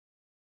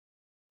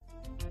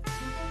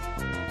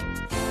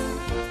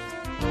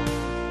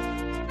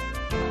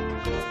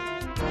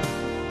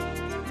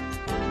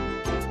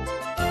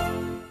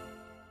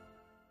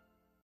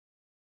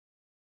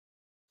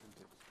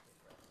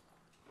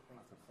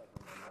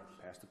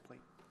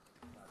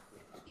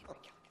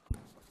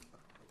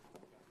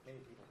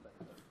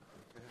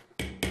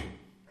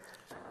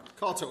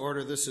Call to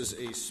order. This is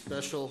a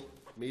special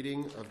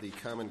meeting of the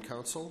Common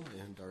Council,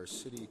 and our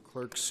City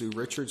Clerk, Sue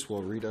Richards,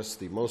 will read us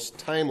the most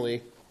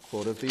timely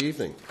quote of the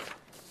evening.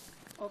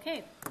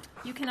 Okay.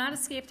 You cannot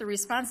escape the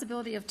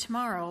responsibility of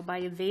tomorrow by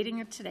evading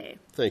it today.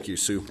 Thank you,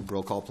 Sue.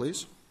 Roll call,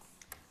 please.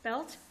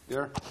 Belt?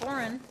 Here.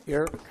 Warren?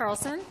 Here.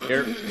 Carlson?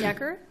 Here.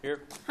 Decker?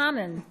 Here.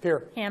 Hammond?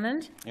 Here.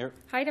 Hammond? Here.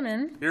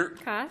 Heidemann? Here.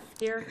 Koff?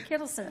 Here.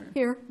 Kittleson?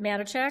 Here.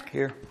 Matichak?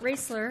 Here.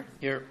 Raisler?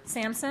 Here.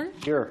 Sampson?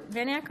 Here.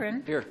 Van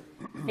Akkeren? Here.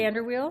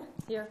 Vanderweel?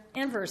 Here.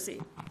 And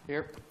Versey.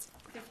 Here.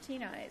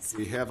 15 ayes.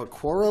 We have a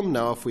quorum.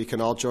 Now, if we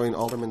can all join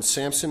Alderman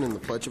Sampson in the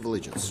Pledge of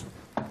Allegiance.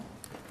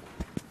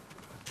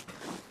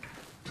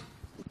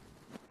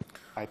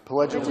 I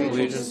pledge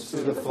allegiance to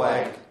the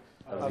flag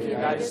of the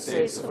United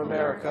States of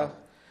America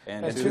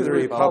and to the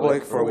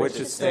republic for which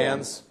it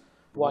stands,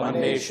 one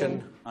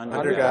nation,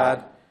 under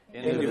God,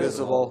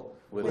 indivisible,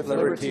 with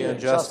liberty and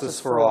justice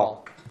for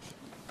all.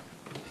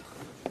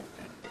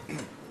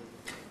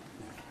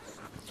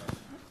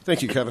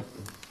 Thank you, Kevin.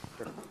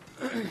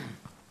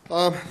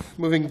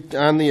 Moving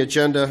on the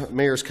agenda,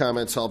 Mayor's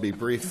comments. I'll be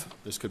brief.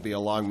 This could be a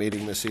long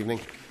meeting this evening.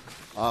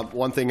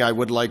 One thing I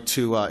would like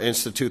to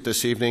institute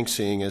this evening,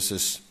 seeing as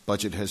this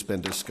budget has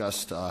been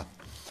discussed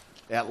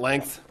at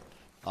length,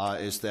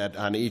 is that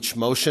on each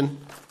motion,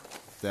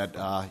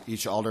 that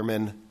each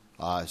alderman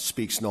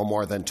speaks no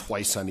more than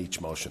twice on each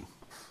motion.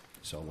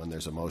 So when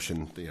there's a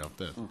motion,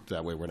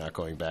 that way we're not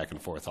going back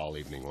and forth all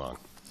evening long.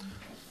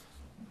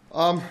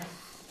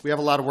 We have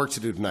a lot of work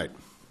to do tonight.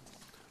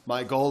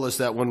 My goal is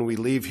that when we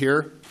leave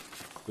here,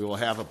 we will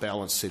have a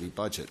balanced city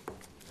budget,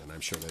 and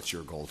I'm sure that's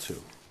your goal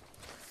too.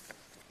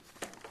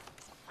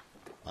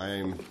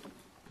 I'm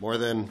more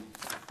than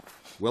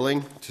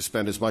willing to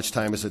spend as much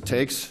time as it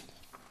takes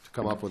to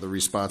come up with a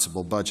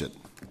responsible budget.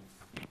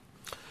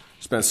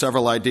 There's been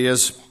several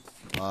ideas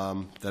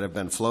that have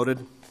been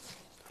floated.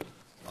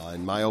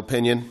 In my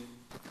opinion,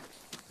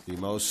 the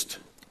most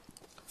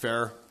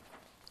fair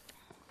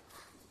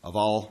of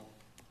all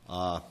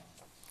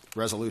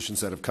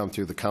resolutions that have come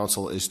through the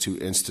council is to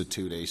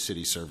institute a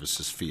city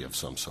services fee of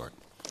some sort.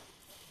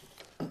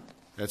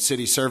 That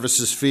city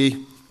services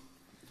fee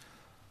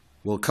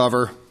will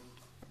cover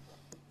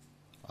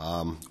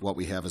what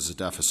we have as a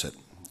deficit.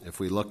 If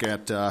we look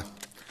at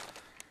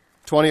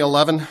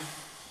 2011,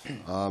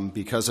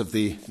 because of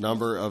the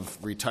number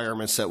of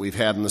retirements that we've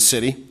had in the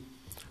city,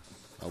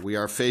 we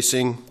are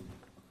facing,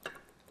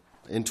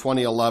 in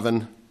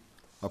 2011,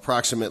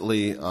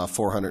 approximately a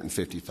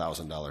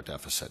 $450,000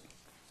 deficit.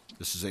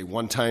 This is a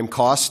one-time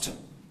cost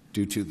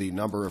due to the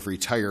number of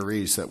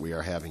retirees that we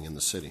are having in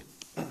the city.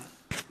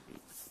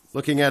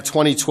 Looking at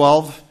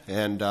 2012,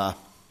 and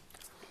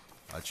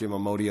Jim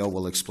Amodio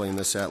will explain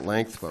this at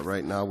length, but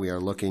right now we are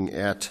looking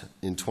at,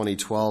 in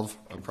 2012,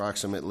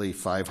 approximately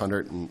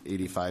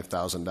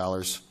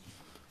 $585,000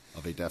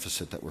 of a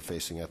deficit that we're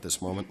facing at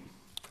this moment,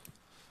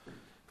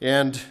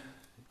 and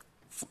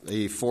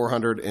a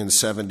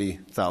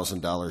 $470,000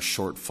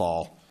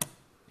 shortfall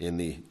in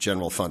the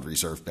general fund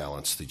reserve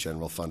balance. The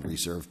general fund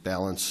reserve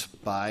balance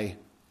by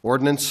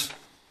ordinance,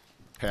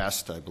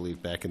 passed, I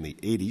believe, back in the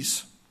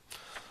 80s,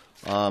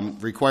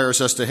 requires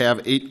us to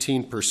have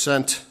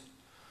 18%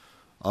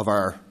 of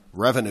our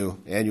revenue,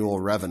 annual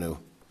revenue,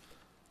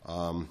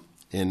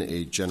 in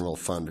a general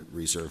fund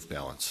reserve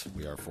balance.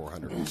 We are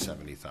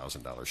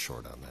 $470,000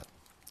 short on that.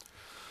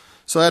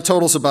 So that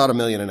totals about $1.5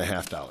 million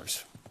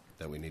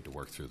that we need to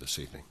work through this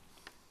evening.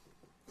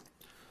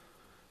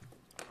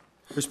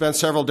 There's been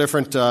several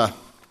different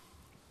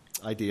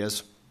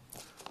ideas.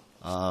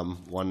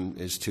 One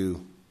is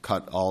to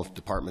cut all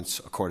departments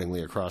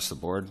accordingly across the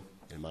board.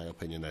 In my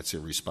opinion, that's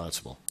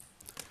irresponsible.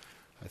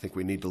 I think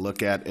we need to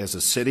look at, as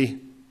a city,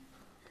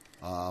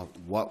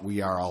 what we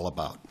are all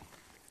about.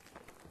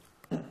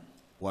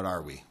 What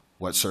are we?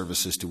 What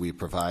services do we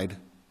provide?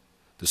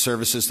 The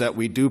services that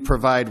we do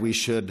provide, we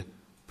should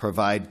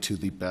provide to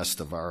the best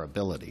of our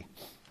ability.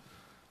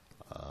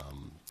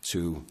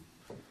 To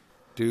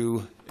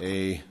do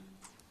a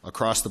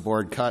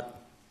across-the-board cut,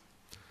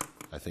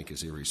 I think,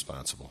 is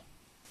irresponsible.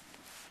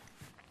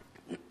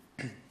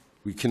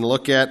 We can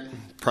look at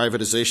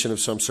privatization of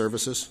some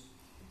services.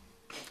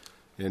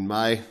 In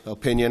my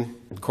opinion,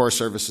 core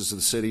services of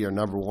the city are,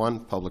 number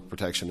one, public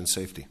protection and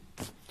safety.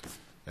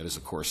 That is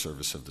a core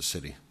service of the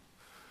city.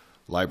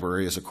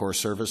 Library is a core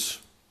service.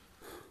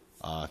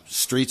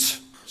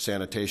 Streets,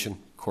 sanitation,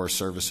 core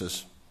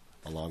services,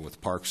 along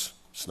with parks,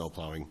 snow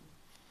plowing,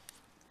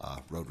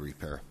 road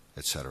repair,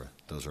 etc.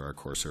 Those are our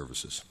core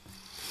services.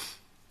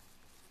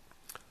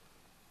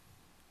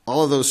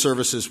 All of those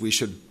services we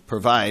should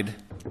provide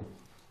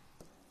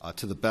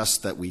to the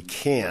best that we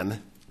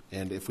can,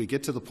 and if we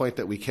get to the point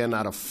that we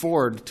cannot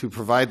afford to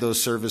provide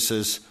those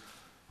services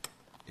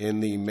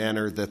in the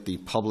manner that the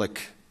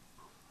public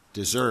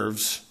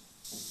deserves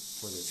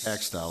for the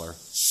tax dollar,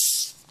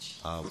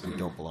 we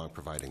don't belong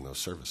providing those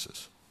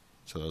services.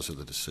 So those are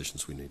the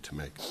decisions we need to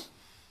make.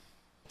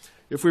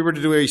 If we were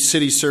to do a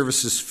city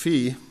services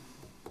fee,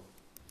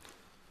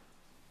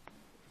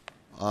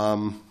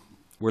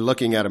 we're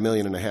looking at $1.5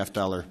 million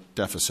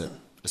deficit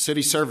a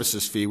city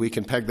services fee, we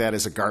can peg that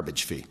as a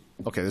garbage fee.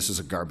 Okay, this is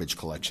a garbage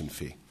collection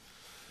fee.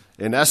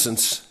 In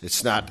essence,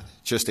 it's not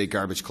just a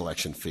garbage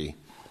collection fee.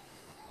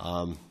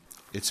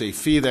 It's a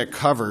fee that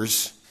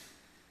covers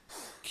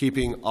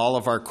keeping all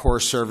of our core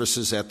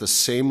services at the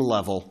same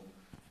level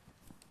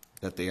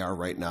that they are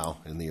right now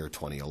in the year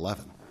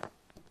 2011.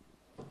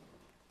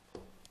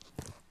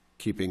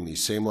 Keeping the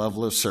same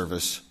level of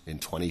service in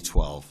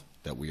 2012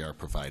 that we are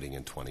providing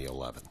in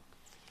 2011.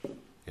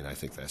 And I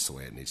think that's the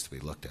way it needs to be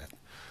looked at.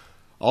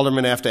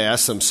 Aldermen have to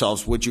ask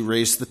themselves, would you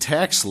raise the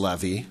tax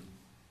levy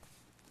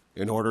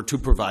in order to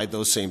provide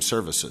those same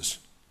services?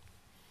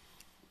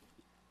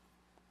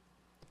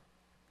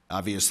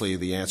 Obviously,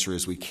 the answer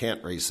is we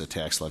can't raise the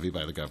tax levy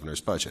by the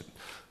governor's budget.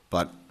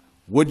 But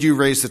would you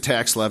raise the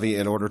tax levy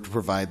in order to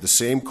provide the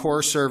same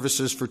core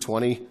services for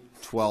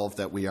 2012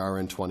 that we are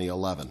in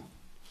 2011?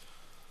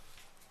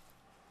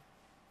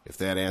 If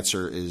that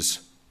answer is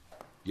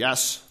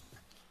yes,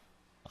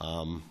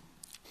 then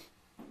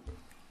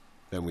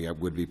we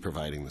would be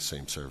providing the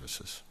same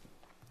services,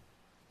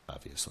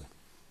 obviously.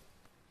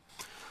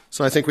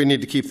 So I think we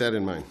need to keep that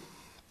in mind.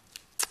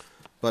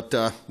 But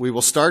we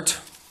will start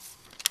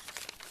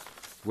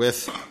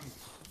with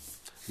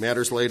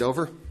matters laid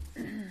over.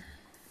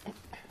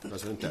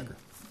 President Decker.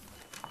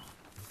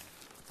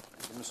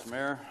 Mr.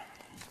 Mayor,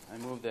 I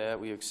move that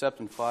we accept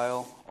and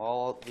file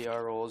all the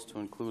ROs to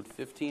include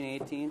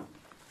 1518,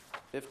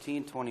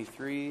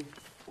 1523,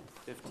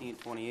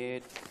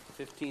 1528,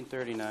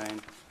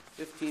 1539,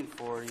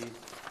 1540,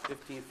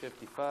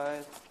 1555,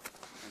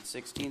 and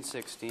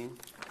 1616,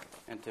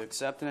 and to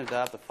accept and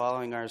adopt the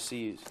following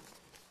RCs: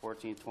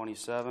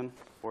 1427,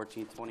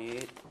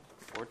 1428,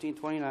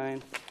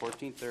 1429,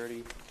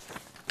 1430,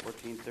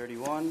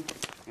 1431,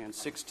 and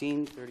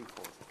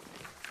 1634.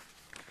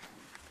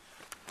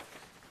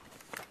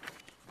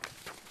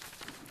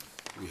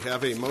 We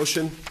have a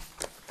motion.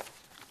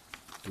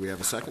 Do we have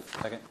a second?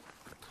 Second.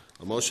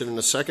 A motion and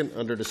a second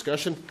under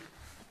discussion.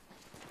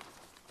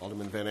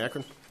 Alderman Van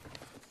Akkeren.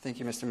 Thank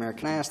you, Mr. Mayor.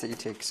 Can I ask that you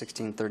take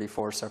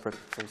 1634 separate,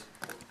 please?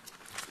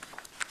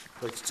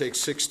 I'd like to take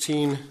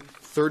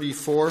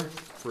 1634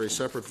 for a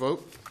separate vote.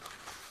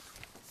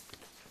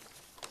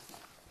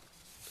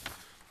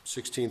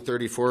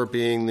 1634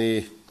 being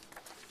the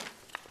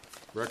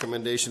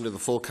recommendation to the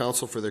full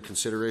council for their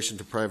consideration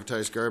to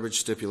privatize garbage,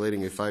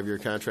 stipulating a 5-year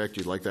contract.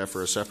 You'd like that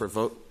for a separate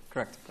vote?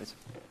 Correct, please.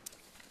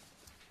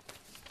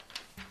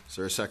 Is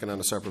there a second on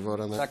a separate vote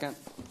on that? Second.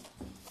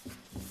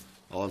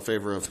 All in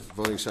favor of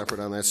voting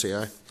separate on that, say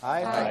aye.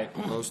 Aye.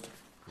 Opposed?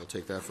 We'll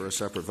take that for a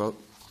separate vote.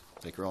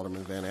 Thank you,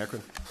 Alderman Van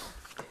Akkeren.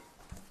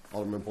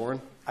 Alderman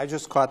Bourne? I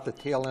just caught the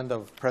tail end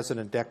of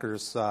President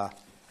Decker's.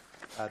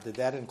 Did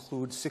that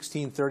include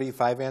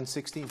 1635 and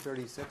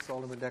 1636,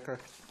 Alderman Decker?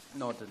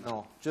 No, it did not.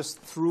 No, just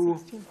through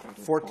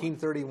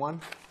 1431?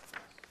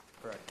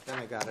 Correct. Then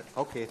I got it.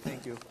 Okay,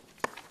 thank you.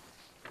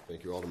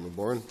 Thank you, Alderman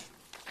Bourne.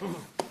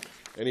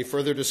 Any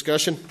further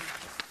discussion?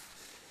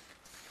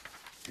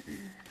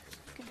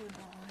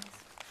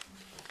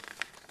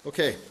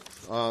 Okay.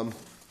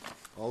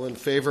 All in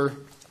favor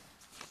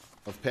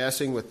of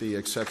passing with the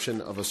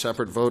exception of a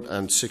separate vote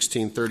on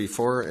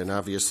 1634, and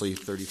obviously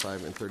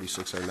 35 and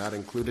 36 are not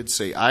included,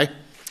 say aye.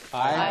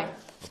 Aye.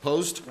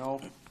 Opposed? No.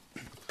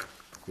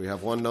 We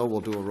have one no.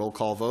 We'll do a roll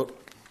call vote.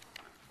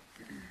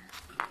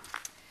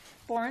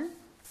 Bourne,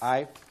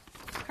 Aye.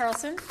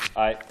 Carlson,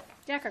 Aye.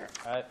 Decker,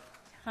 Aye.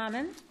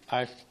 Hammond,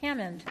 Aye.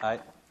 Hammond, Aye.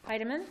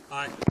 Heidemann,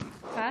 Aye.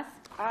 Koth,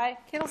 Aye.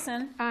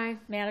 Kittleson, Aye.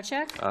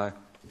 Manichek, Aye.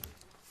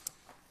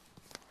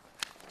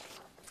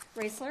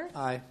 Raisler,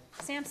 Aye.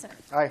 Sampson,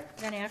 Aye.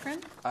 Van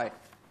Akkeren, Aye.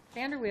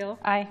 Vanderweel,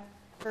 Aye.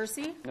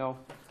 Percy, No.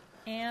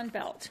 and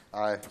Belt.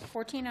 Aye.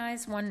 14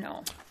 ayes, 1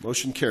 no.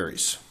 Motion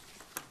carries.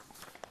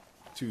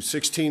 To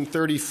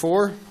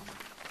 1634.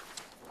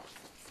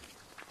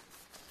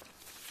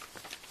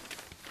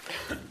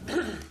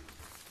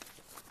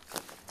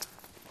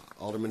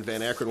 Alderman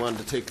Van Akkeren wanted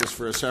to take this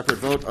for a separate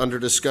vote under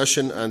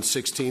discussion on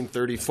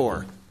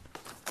 1634.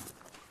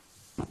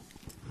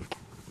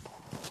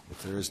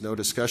 If there is no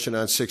discussion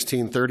on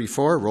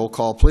 1634, roll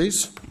call,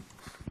 please.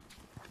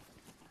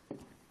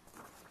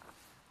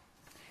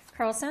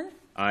 Carlson,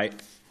 Aye.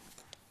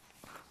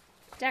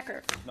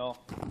 Decker, No.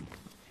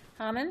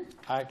 Hammond,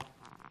 Aye.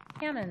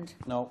 Hammond,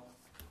 No.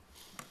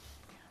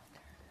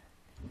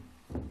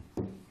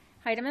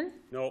 Heidemann,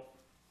 No.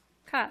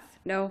 Koth,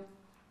 No.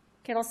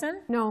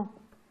 Kittleson, No.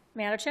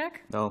 Manichek,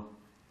 No.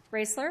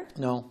 Raisler,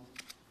 No.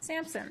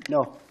 Sampson,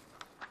 No.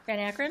 Van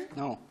Akkeren,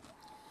 No.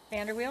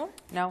 Vanderweel,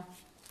 No.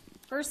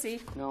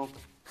 Percy, No.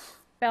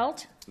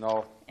 Belt,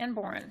 No. and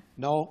Bourne.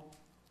 No.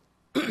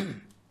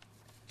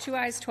 2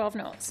 ayes, 12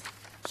 noes.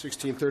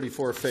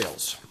 1634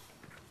 fails.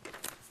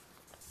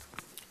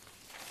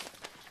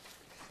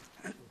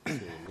 Okay,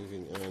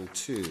 moving on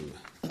to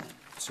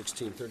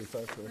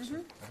 1635, correct? I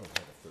don't have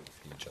a third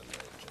page on my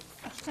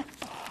agenda.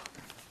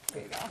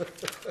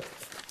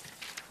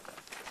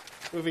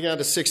 Moving on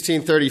to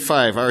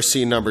 1635,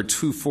 RC number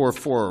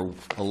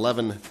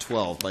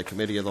 244-1112, by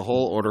Committee of the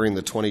Whole, ordering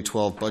the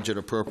 2012 budget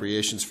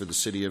appropriations for the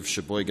City of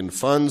Sheboygan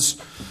funds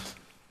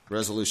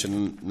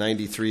Resolution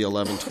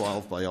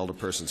 93-1112 by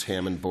Alderpersons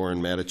Hammond,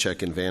 Boren,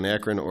 Matachek, and Van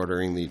Akkeren,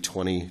 ordering the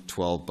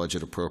 2012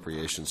 budget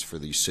appropriations for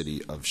the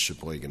City of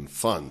Sheboygan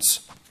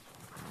funds.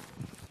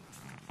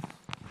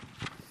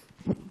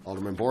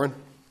 Alderman Boren?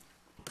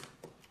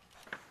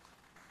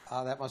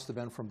 That must have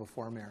been from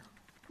before, Mayor.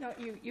 No,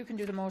 you can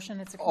do the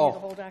motion. It's a committee of the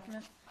whole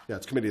document. Yeah,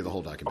 it's committee of the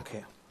whole document.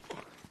 Okay.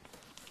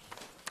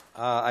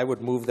 I would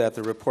move that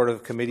the report of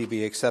the committee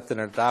be accepted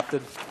and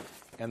adopted,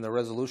 and the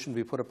resolution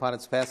be put upon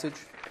its passage.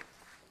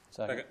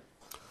 Second.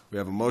 We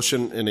have a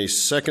motion and a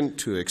second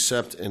to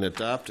accept and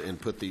adopt and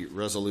put the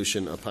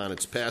resolution upon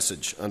its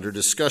passage. Under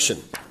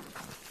discussion.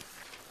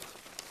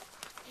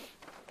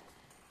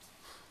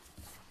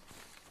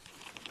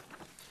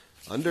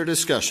 Under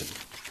discussion.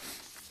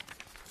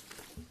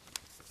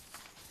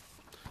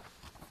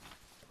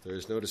 There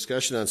is no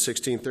discussion on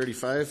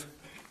 1635.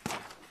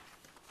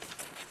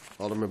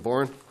 Alderman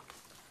Boren?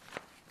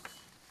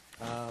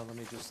 Let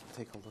me just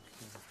take a look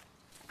here.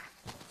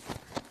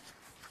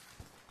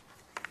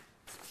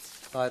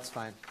 Oh, that's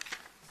fine.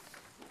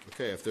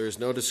 Okay, if there is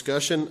no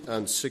discussion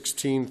on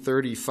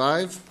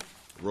 1635,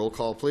 roll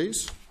call,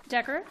 please.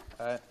 Decker?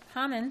 Aye.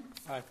 Hammond?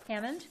 Aye.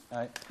 Hammond?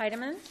 Aye.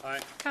 Heidemann? Aye.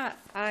 Cott?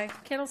 Aye.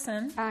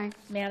 Kittleson? Aye.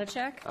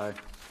 Matachek? Aye.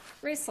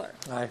 Raisler?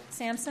 Aye.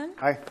 Sampson?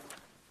 Aye.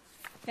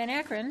 Van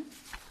Akkeren?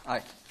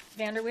 Aye.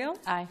 Vanderweel?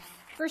 Aye.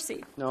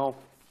 Percy? No.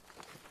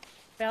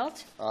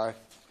 Belt? Aye.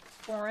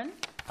 Warren?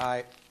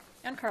 Aye.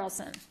 And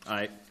Carlson.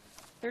 Aye.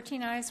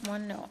 13 ayes,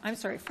 1 no. I'm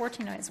sorry,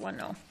 14 ayes, 1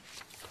 no.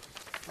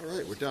 All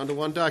right, we're down to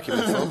one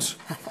document, folks.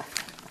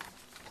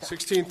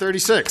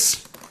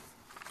 1636.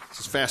 This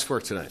is fast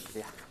work tonight.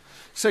 Yeah.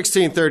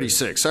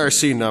 1636,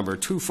 RC number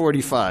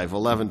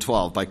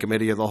 245-1112, by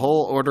Committee of the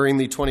Whole, ordering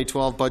the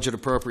 2012 budget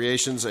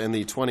appropriations and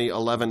the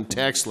 2011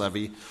 tax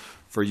levy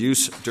for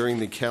use during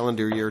the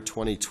calendar year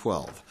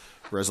 2012.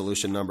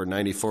 Resolution number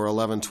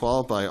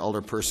 94-1112 by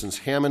Alderpersons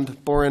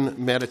Hammond, Boren,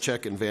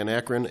 Matachek, and Van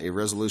Akkeren, a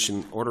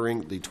resolution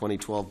ordering the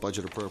 2012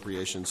 budget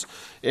appropriations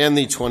and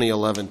the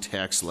 2011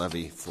 tax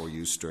levy for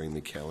use during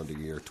the calendar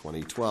year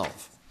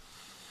 2012.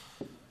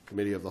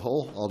 Committee of the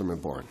Whole, Alderman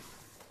Boren.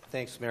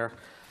 Thanks, Mayor.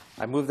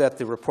 I move that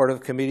the report of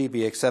the committee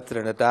be accepted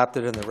and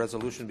adopted, and the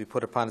resolution be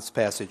put upon its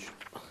passage.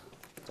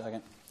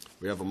 Second.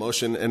 We have a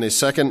motion and a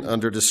second.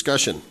 Under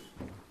discussion.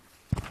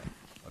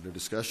 Under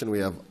discussion, we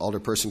have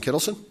Alderperson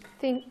Kittleson.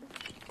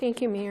 Thank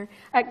you, Mayor.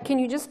 Can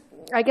you just,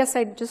 I guess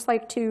I'd just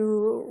like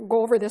to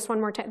go over this one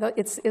more time.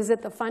 Is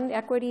it the fund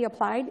equity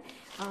applied?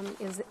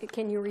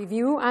 Can you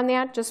review on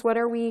that? Just what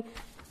are we,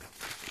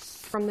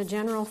 from the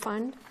general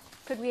fund?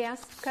 Could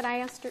I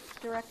ask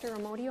Director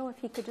Amodio if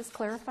he could just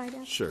clarify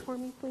that Sure. for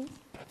me, please?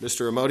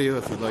 Mr. Amodio,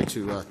 if you'd like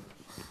to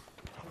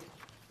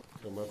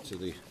come up to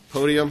the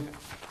podium.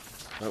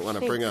 Might want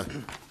to bring a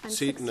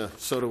seat and a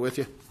soda with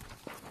you.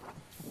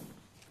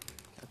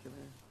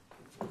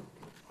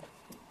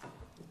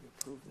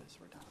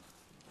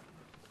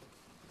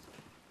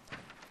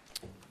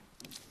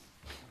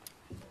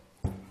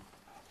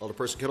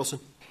 Alderperson Kittleson?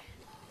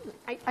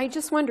 I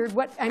just wondered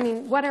what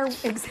are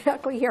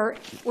exactly here?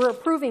 We're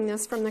approving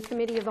this from the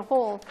Committee of the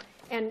Whole,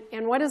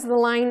 and what is the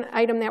line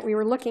item that we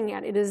were looking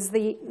at? It is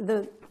the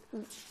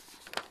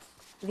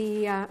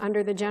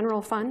under the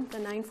general fund, the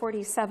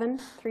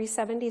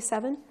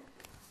 947,377.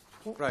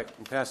 Right.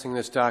 In passing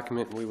this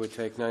document, we would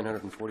take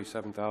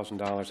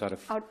 $947,000 out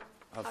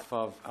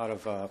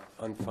of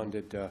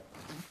unfunded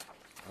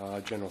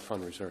general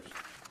fund reserves.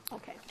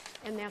 Okay,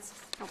 and that's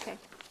okay.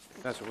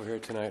 That's what we're here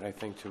tonight, I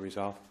think, to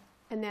resolve.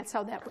 And that's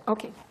how that.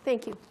 Okay,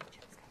 thank you.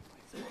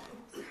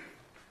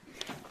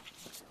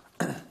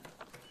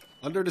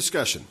 Under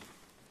discussion,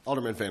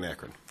 Alderman Van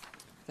Akkeren.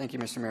 Thank you,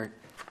 Mr. Mayor.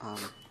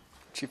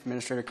 Chief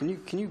Administrator,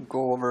 can you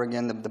go over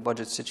again the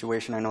budget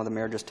situation? I know the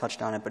mayor just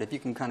touched on it, but if you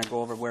can kind of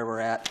go over where we're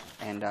at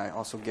and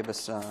also give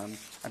us,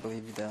 I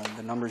believe,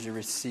 the numbers you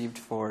received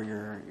for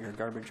your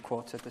garbage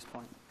quotes at this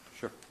point.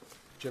 Sure.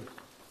 Jim.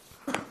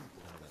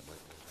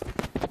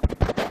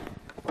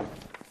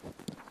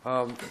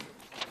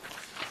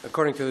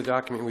 According to the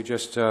document we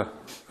just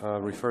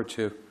referred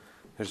to,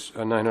 there's a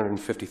 $950,000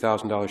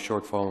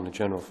 shortfall in the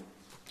general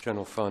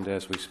fund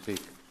as we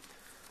speak.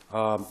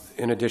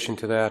 In addition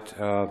to that,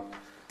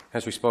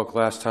 as we spoke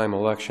last time,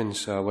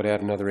 elections would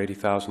add another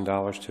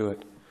 $80,000 to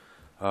it.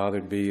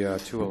 There'd be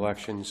 2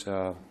 elections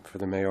for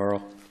the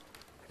mayoral,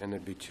 and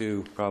there'd be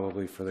 2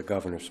 probably for the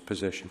governor's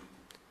position.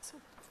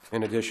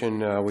 In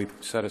addition, we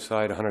set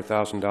aside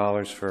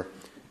 $100,000 for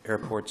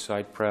airport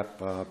site prep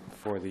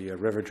for the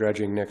river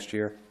dredging next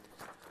year,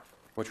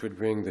 which would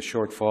bring the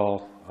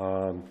shortfall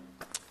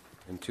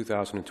in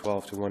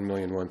 2012 to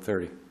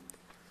 $1,130,000.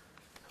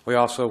 We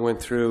also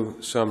went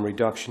through some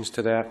reductions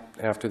to that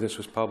after this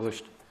was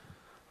published.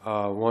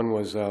 One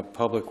was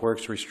Public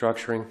Works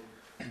restructuring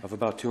of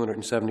about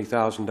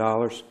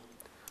 $270,000,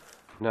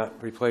 not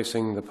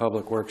replacing the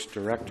Public Works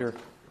Director,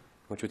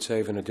 which would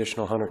save an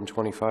additional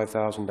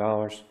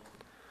 $125,000.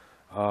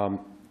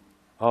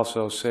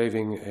 Also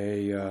saving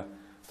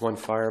one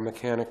fire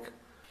mechanic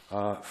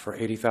for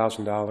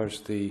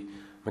 $80,000. The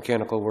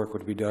mechanical work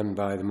would be done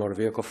by the Motor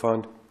Vehicle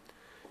Fund.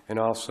 and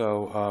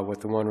also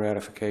with the one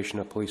ratification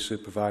of police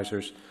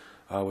supervisors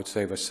would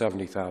save us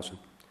 $70,000.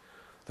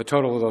 The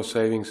total of those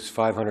savings is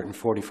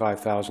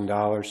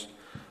 $545,000.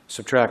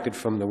 Subtracted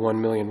from the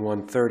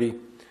 $1,130,000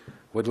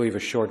 would leave a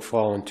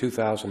shortfall in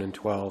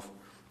 2012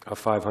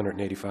 of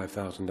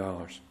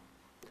 $585,000.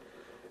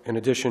 In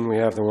addition, we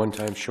have the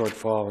one-time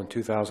shortfall in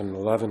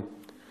 2011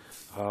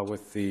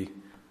 with the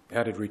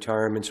added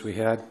retirements we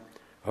had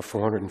of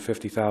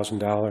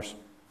 $450,000.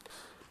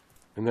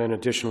 And then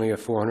additionally a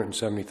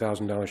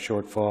 $470,000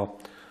 shortfall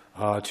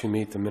to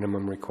meet the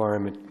minimum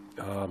requirement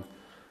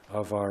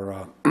of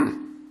our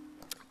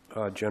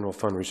general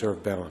fund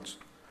reserve balance.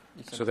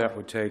 So that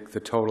would take the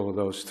total of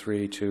those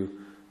three to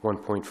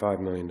 $1.5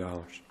 million.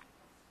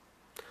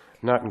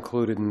 Not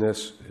included in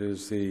this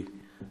is the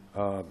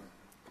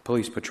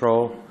police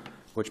patrol,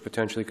 which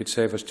potentially could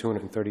save us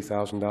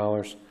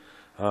 $230,000.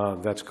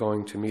 That's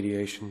going to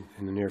mediation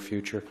in the near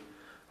future.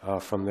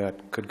 From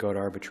that could go to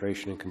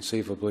arbitration, and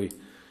conceivably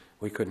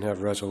we couldn't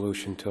have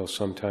resolution till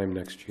sometime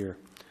next year.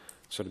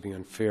 So it'd be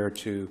unfair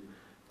to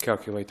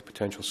calculate the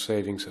potential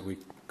savings that we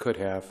could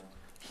have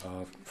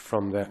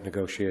from that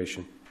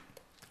negotiation,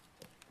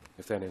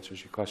 if that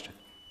answers your question.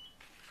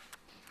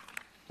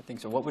 I think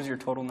so. What was your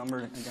total number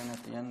again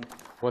at the end?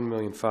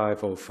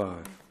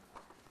 $1,505,000.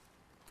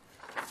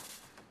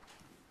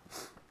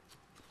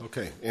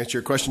 Okay, answer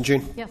your question,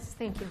 Gene? Yes,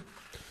 thank you.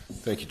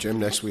 Thank you, Jim.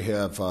 Next we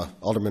have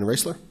Alderman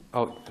Raisler.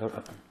 Oh,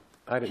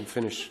 I didn't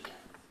finish,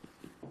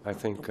 I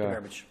think,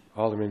 Garbage.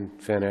 Alderman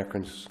Van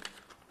Akron's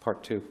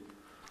part two.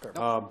 Do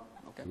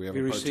we have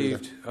We a part two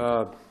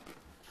there? received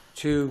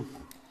two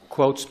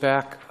quotes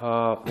back.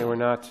 They were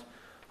not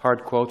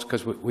hard quotes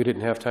because we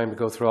didn't have time to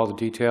go through all the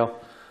detail.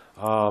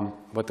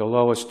 But the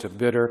lowest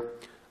bidder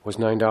was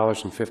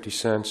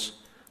 $9.50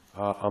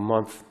 a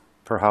month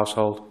per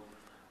household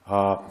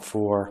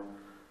for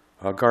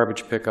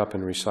garbage pickup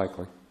and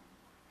recycling.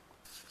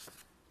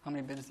 How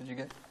many bids did you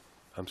get?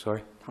 I'm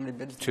sorry? How many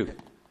bids did Two. you get?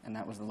 And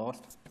that was the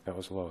lowest? That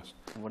was the lowest.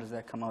 And what does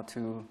that come out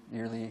to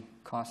yearly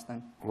cost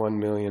then?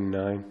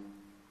 $1,000,009.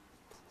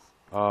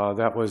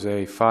 That was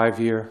a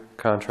 5-year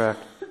contract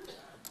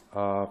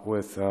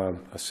with a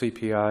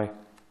CPI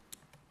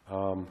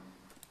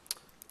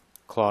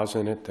clause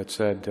in it that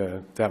said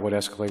that would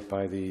escalate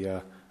by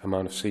the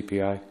amount of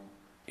CPI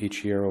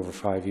each year over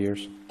 5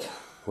 years,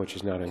 which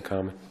is not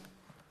uncommon.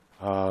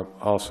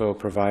 Also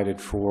provided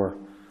for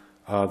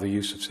the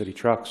use of city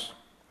trucks.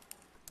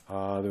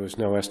 There was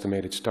no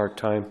estimated start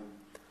time,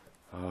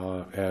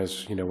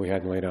 as you know, we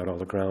hadn't laid out all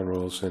the ground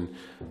rules and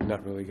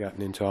not really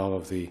gotten into all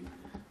of the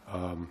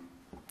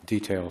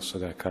details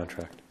of that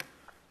contract.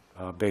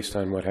 Based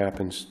on what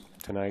happens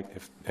tonight,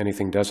 if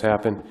anything does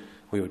happen,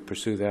 we would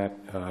pursue that.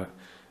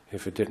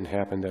 If it didn't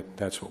happen,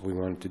 that's what we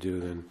wanted to do,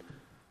 then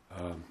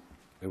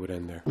it would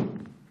end there.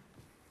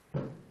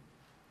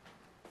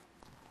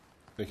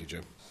 Thank you,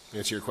 Jim.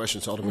 Answer your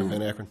questions, Alderman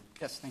Van Akron.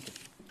 Yes, thank you.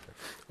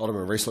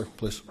 Alderman Raisler,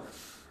 please.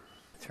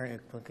 Attorney,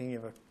 can you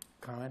have a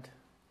comment?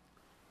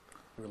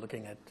 We were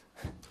looking at...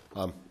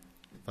 I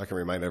can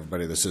remind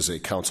everybody this is a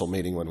council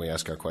meeting when we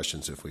ask our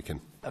questions, if we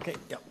can. Okay,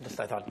 yeah, just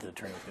I thought the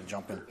attorney was going to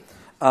jump in.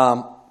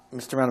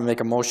 Mr. Mayor, I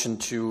make a motion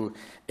to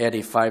add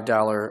a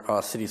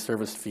 $5 city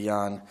service fee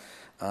on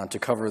to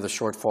cover the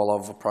shortfall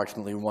of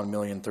approximately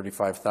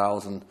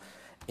 $1,035,000,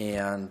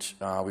 and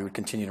we would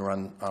continue to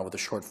run with a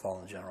shortfall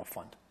in the general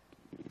fund.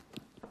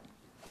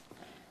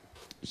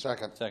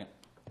 Second. Second.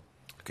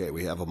 Okay,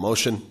 we have a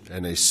motion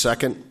and a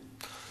second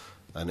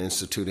on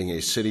instituting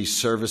a city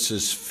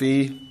services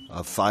fee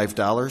of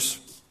 $5.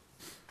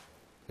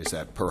 Is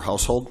that per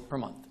household? Per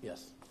month,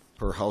 yes.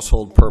 Per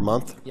household per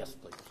month? Yes,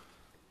 please.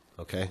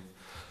 Okay.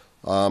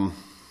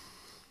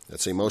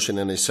 That's a motion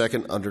and a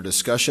second under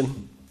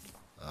discussion.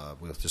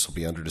 This will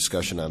be under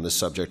discussion on this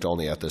subject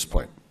only at this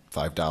point.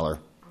 $5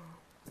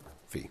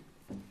 fee.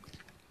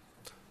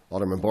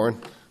 Alderman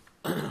Boren?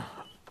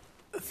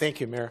 Thank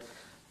you, Mayor.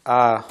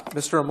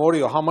 Mr.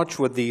 Amodio, how much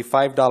would the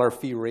 $5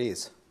 fee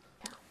raise?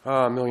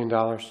 $1 million.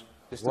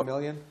 Just $1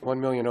 million?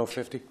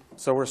 $1,050,000.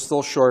 So we're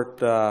still short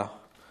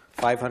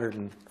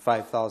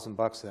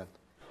 $505,000 then,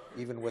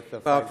 even with the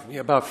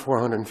About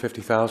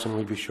 $450,000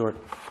 we'd be short.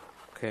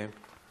 Okay.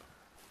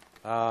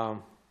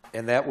 And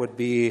that would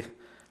be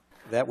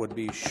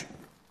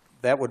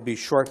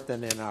short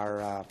then in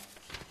our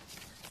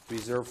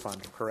reserve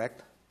fund,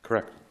 correct?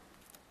 Correct.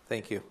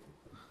 Thank you.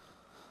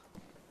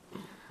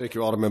 Thank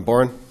you, Alderman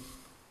Boren.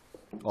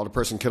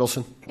 Alderperson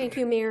Kittleson? Thank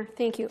you, Mayor.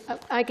 Thank you.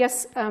 I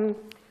guess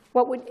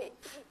what would,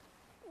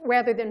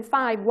 rather than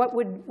 5, what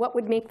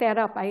would make that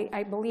up?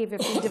 I believe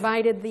if we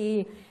divided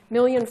the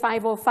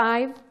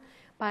 $1,505,000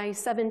 by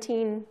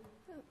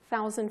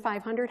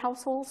 17,500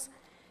 households,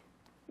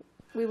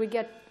 we would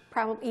get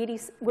probably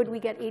would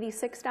we get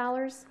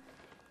 $86?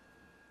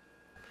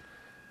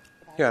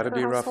 Yeah, it'd per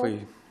be household?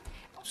 roughly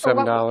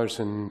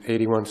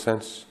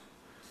 $7.81.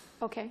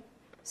 Okay.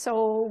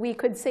 So we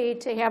could say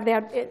to have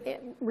that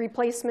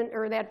replacement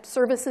or that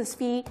services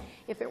fee,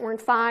 if it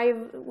weren't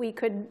 5, we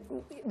could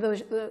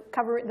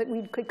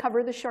we could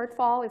cover the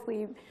shortfall if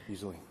we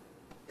Easily.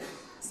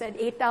 said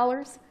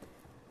 $8.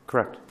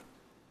 Correct.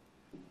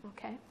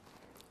 Okay.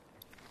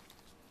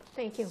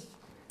 Thank you.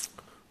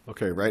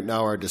 Okay, right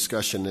now our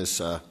discussion is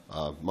a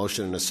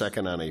motion and a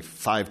second on a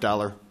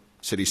 $5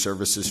 city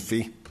services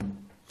fee.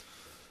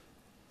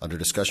 Under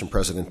discussion,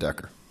 President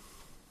Decker.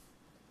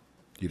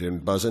 You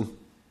didn't buzz in?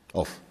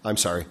 Oh, I'm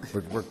sorry.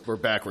 We're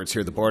backwards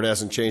here. The board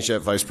hasn't changed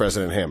yet. Vice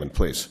President Hammond,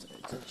 please.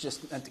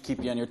 Just not to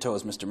keep you on your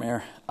toes, Mr.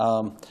 Mayor.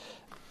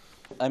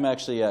 I'm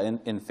actually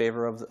in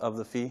favor of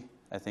the fee.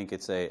 I think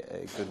it's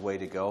a good way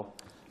to go,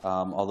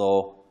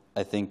 although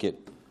I think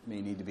it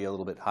may need to be a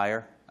little bit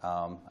higher.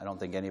 I don't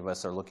think any of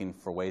us are looking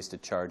for ways to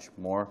charge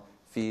more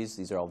fees.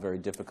 These are all very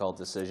difficult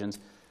decisions.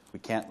 We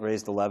can't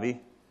raise the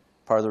levy.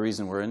 Part of the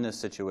reason we're in this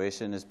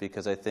situation is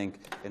because I think,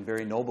 and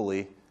very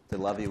nobly, the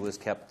levy was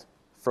kept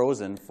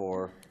frozen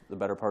for the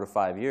better part of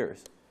 5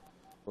 years.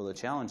 Well, the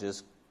challenge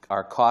is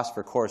our costs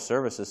for core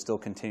services still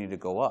continue to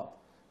go up,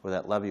 where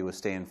that levy was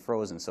staying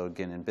frozen. So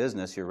again, in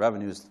business, your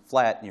revenue is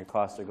flat and your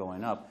costs are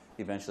going up.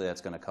 Eventually,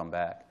 that's going to come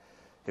back.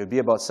 It would be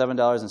about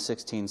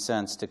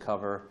 $7.16 to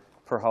cover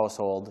per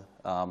household,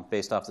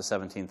 based off the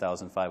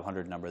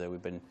 17,500 number that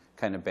we've been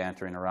kind of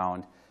bantering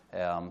around,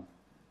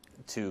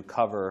 to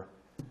cover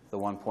the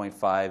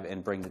 1.5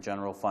 and bring the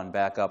general fund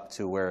back up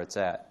to where it's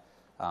at.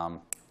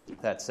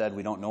 That said,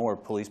 we don't know where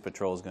police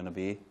patrol is going to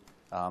be,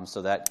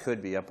 so that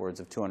could be upwards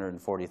of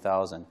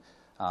 $240,000.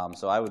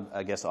 So I would,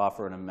 I guess,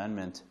 offer an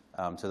amendment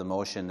to the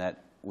motion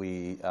that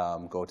we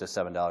go to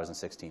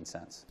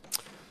 $7.16.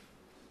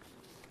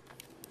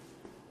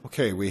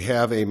 Okay, we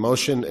have a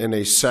motion and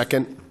a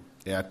second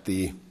at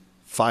the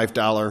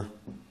 $5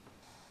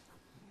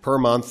 per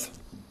month,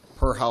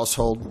 per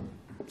household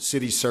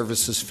city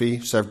services fee.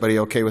 Is everybody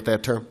okay with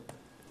that term?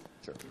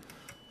 Sure.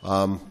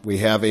 We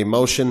have a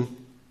motion.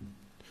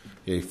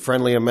 A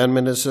friendly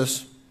amendment is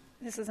this?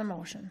 This is a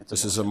motion.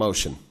 This is a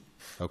motion.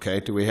 Okay,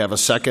 do we have a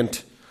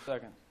second?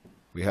 Second.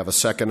 We have a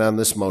second on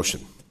this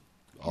motion.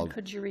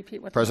 Could you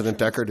repeat what? President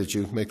the motion Decker, did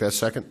you make that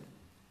second?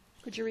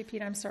 Could you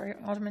repeat, I'm sorry,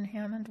 Alderman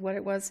Hammond, what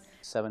it was?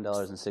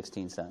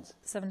 $7.16.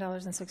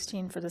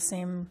 $7.16 for the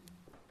same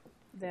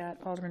that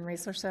Alderman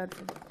Raisler said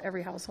for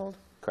every household?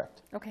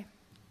 Correct. Okay.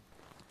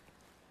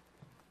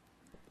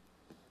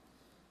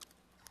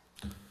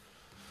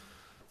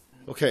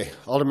 Okay,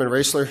 Alderman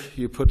Raisler,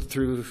 you put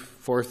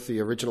forth the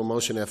original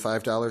motion at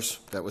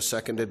 $5. That was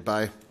seconded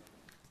by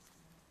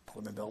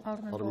Alderman Belt.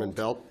 Alderman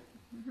Belt.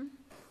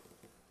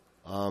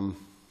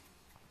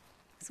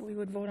 So we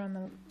would vote on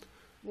the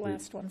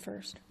last one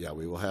first. Yeah,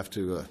 we will have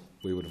to,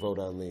 we would vote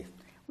on the,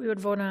 We would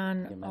vote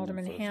on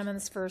Alderman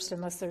Hammond's first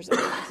unless there's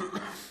others.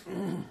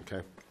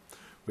 okay.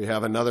 We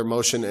have another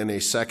motion and a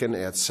second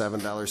at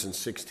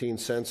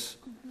 $7.16,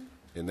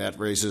 and that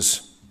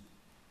raises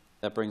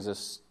That brings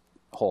us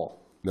whole.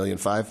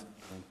 $1,500,000?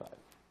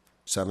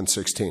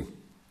 $7.16.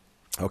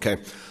 Okay.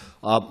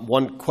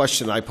 One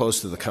question I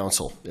pose to the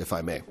council, if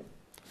I may.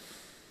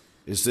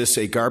 Is this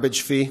a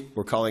garbage fee?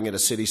 We're calling it a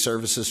city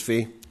services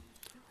fee?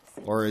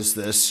 Or is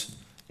this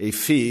a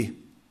fee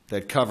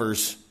that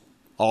covers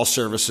all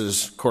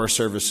services, core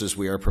services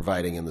we are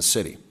providing in the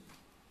city?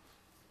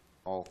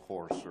 All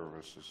core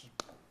services.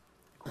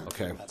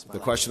 Okay. The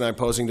question I'm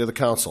posing to the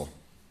council,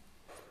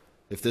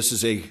 if this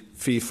is a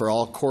fee for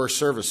all core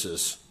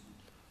services,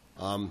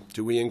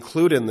 do we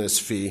include in this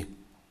fee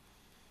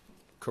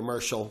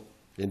commercial,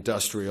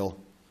 industrial,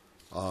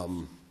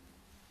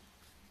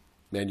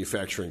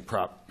 manufacturing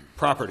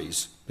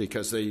properties,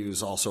 because they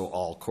use also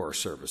all core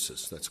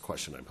services? That's a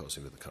question I'm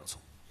posing to the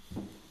council.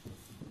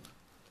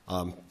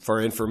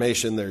 For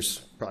information,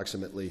 there's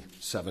approximately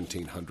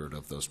 1,700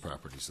 of those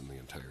properties in the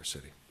entire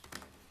city.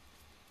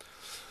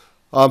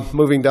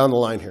 Moving down the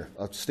line here.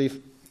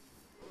 Steve?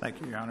 Thank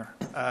you, Your Honor.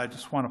 I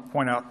just want to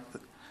point out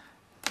that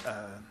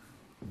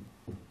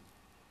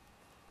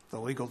the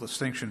legal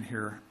distinction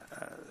here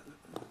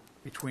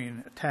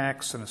between a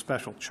tax and a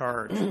special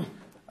charge.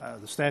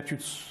 The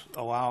statutes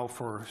allow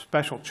for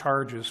special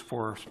charges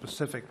for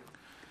specific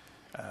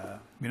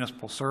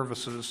municipal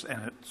services,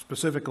 and it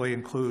specifically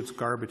includes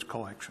garbage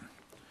collection.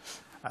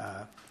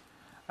 I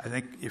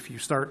think if you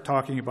start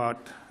talking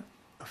about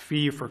a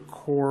fee for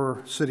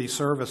core city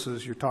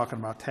services, you're talking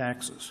about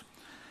taxes.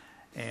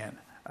 And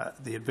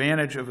the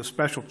advantage of a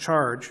special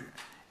charge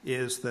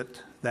is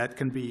that that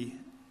can be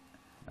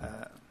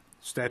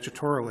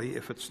statutorily,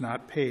 if it's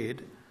not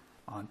paid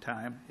on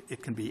time,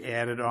 it can be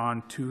added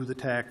on to the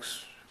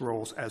tax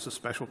rolls as a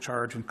special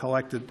charge and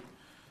collected,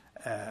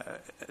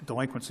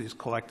 delinquencies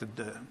collected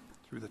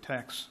through the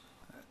tax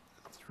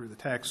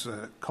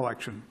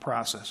collection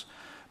process.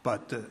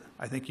 But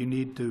I think you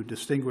need to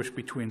distinguish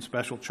between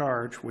special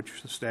charge,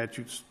 which the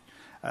statutes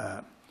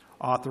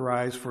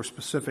authorize for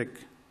specific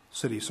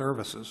city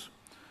services.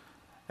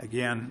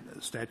 Again,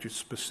 statutes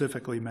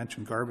specifically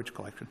mention garbage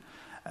collection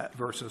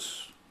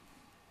versus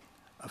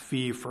a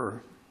fee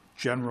for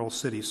general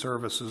city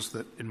services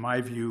that, in my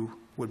view,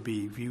 would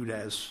be viewed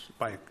as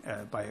by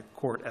a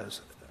court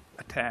as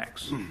a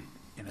tax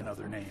in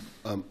another name.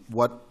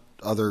 What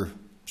other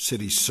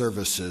city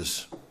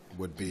services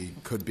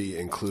could be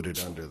included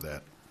under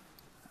that?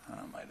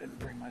 I didn't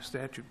bring my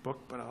statute book,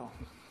 but I'll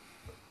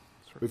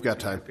We've got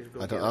time.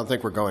 I don't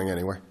think we're going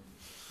anywhere.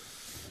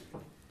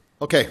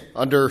 Okay,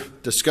 under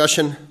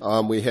discussion,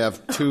 we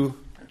have two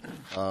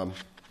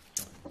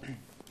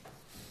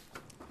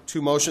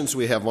motions.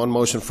 We have one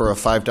motion for a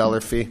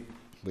 $5 fee.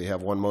 We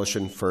have one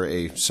motion for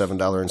a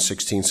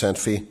 $7.16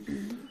 fee.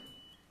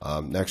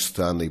 Next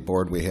on the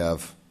board, we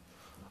have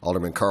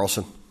Alderman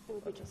Carlson. It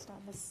would be just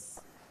on this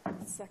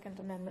second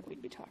amendment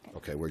we'd be talking.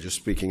 Okay, we're just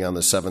speaking on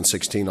the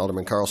 716.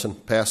 Alderman Carlson,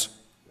 pass.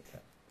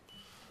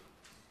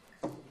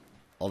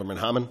 Alderman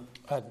Hammond.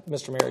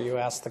 Mr. Mayor, you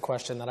asked the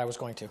question that I was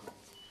going to.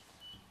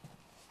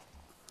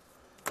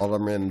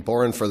 Alderman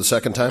Boren for the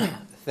second time.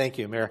 Thank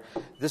you, Mayor.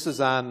 This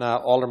is on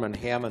Alderman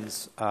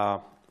Hammond's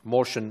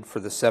motion for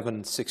the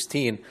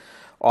 716.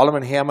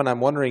 Alderman Hammond,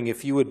 I'm wondering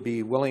if you would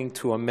be willing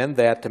to amend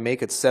that to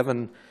make it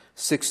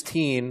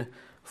 716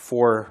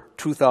 for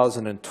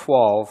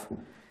 2012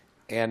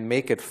 and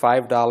make it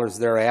 $5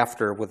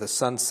 thereafter with a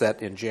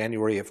sunset in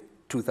January of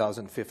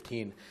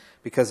 2015.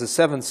 Because the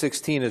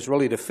 716 is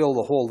really to fill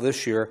the hole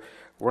this year.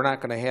 We're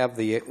not going to have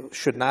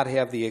should not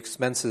have the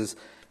expenses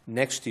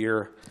next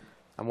year.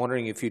 I'm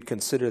wondering if you'd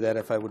consider that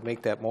if I would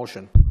make that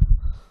motion.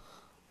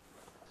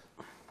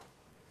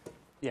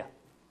 Yeah,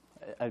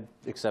 I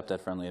accept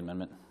that friendly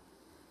amendment.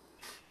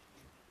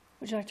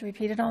 Would you like to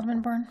repeat it,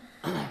 Alderman Bourne?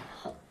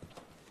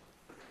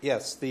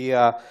 Yes, the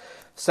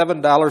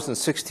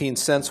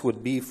 $7.16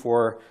 would be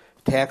for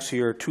tax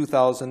year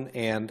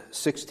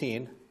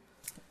 2016,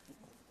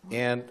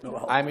 and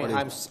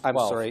I'm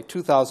sorry,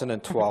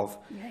 2012,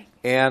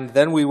 and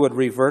then we would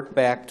revert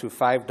back to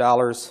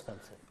 $5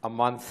 a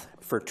month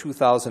for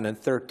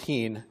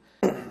 2013,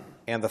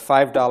 and the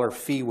 $5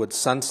 fee would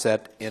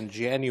sunset in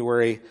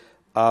January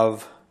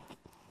of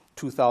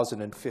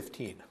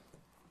 2015.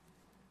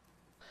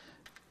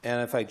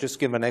 And if I just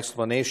give an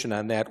explanation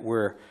on that,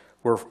 where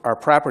our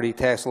property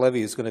tax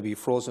levy is going to be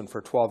frozen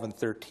for 12 and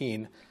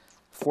 13,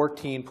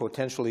 14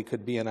 potentially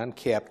could be an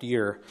uncapped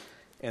year,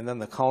 and then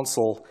the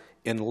council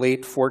in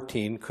late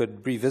 14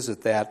 could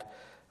revisit that.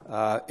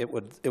 It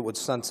would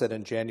sunset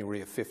in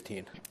January of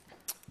 15.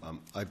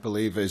 I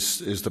believe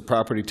is the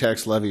property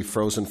tax levy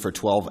frozen for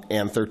 12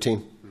 and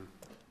 13?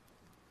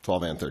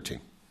 12 and 13.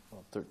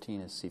 Well,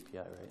 13 is CPI,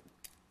 right?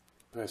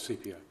 That's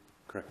CPI,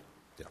 correct.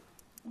 Yeah.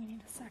 We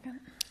need a second.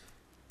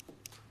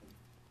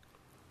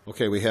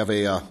 Okay, we have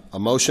a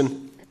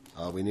motion.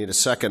 We need a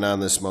second on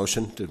this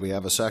motion. Did we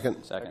have a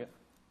second? Second.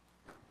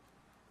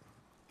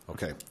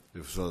 Okay.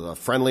 So a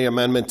friendly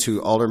amendment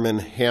to Alderman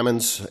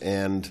Hammond's,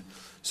 and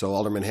so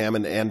Alderman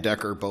Hammond and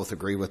Decker both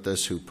agree with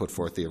this, who put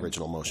forth the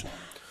original motion.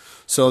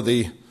 So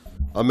the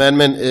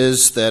amendment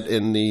is that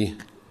in the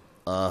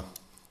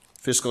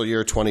fiscal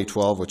year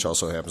 2012, which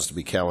also happens to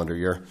be calendar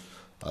year,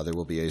 there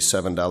will be a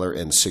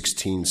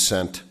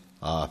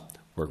 $7.16,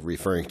 we're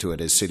referring to it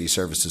as city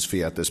services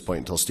fee at this point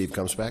until Steve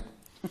comes back.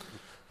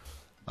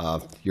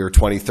 Year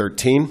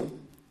 2013,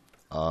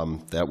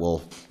 that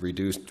will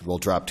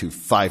drop to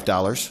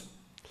 $5,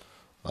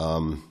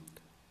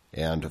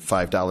 and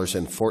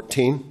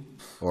 $5.14,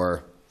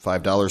 or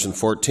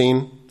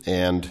 $5.14,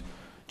 and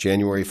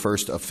January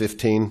 1st of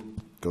 15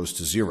 goes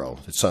to zero.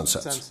 It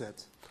sunsets.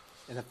 Sunsets.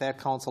 And if that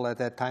council at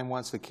that time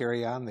wants to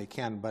carry on, they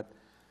can, but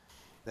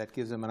that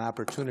gives them an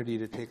opportunity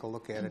to take a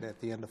look at it at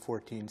the end of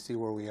 14, see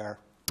where we are.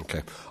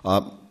 Okay.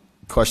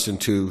 Question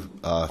to,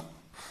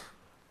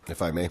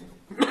 if I may,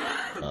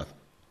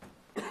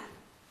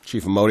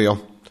 Chief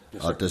Amodio.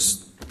 Yes,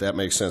 does that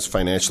make sense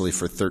financially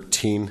for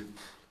 13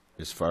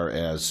 as far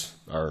as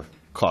our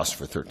costs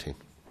for 13?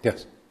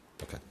 Yes.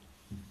 Okay.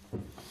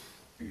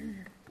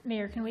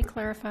 Mayor, can we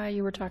clarify,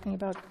 you were talking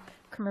about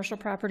commercial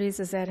properties,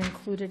 is that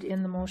included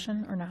in the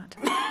motion or not?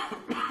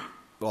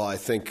 Well, I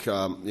think,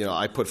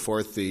 I put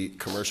forth the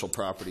commercial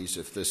properties.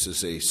 If this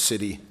is a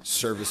city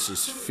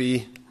services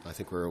fee, I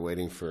think we're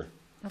waiting for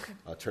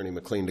Attorney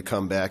McLean to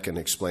come back and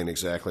explain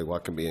exactly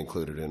what can be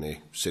included in a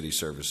city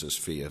services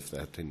fee, if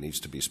that needs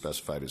to be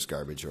specified as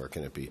garbage, or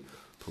can it be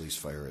police,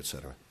 fire, et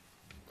cetera.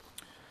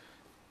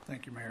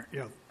 Thank you, Mayor.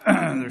 Yeah,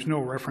 there's no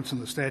reference in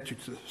the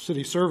statute to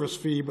city service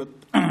fee, but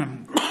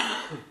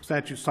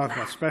statutes talk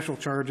about special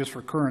charges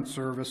for current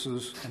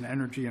services and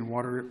energy and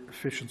water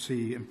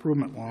efficiency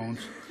improvement loans.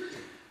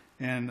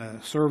 And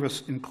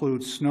service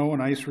includes snow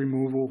and ice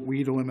removal,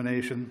 weed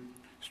elimination,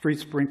 street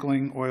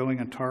sprinkling, oiling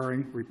and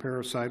tarring, repair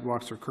of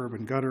sidewalks or curb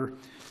and gutter,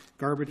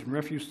 garbage and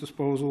refuse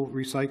disposal,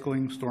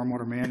 recycling,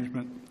 stormwater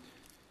management,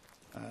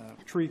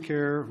 tree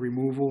care,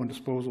 removal and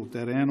disposal of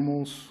dead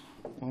animals,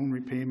 loan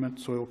repayment,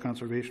 soil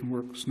conservation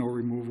work, snow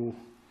removal.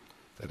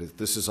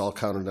 This is all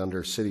counted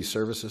under city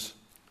services?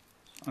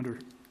 Under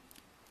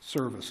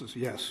services,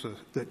 yes,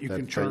 that you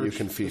can charge you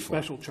can fee a for.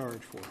 special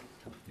charge for.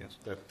 Yes.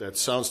 That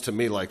sounds to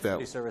me like that.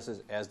 City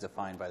services as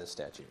defined by the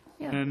statute.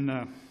 Yeah. And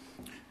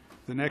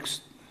the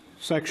next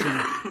section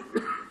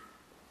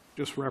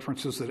just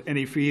references that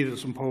any fee that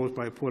is imposed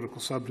by a political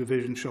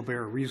subdivision shall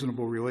bear a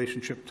reasonable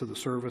relationship to the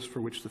service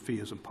for which the fee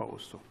is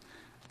imposed. So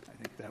I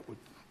think that would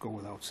go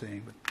without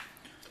saying. But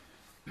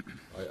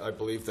I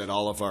believe that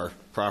all of our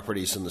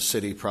properties in the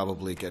city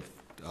probably get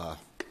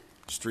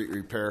street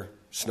repair,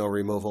 snow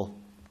removal,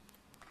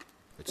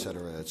 et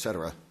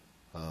cetera,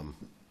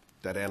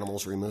 that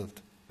animal's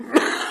removed.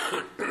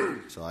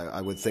 So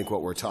I would think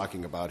what we're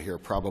talking about here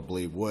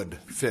probably would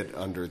fit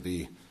under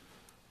the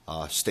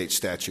state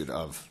statute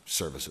of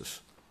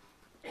services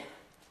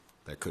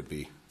that could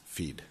be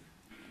feed,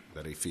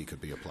 that a fee could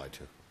be applied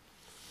to.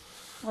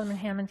 Alderman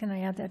Hammond, can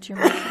I add that to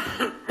your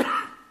motion?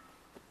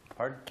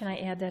 Pardon? Can I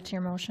add that to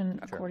your motion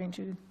according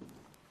to?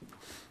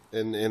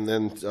 And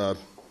then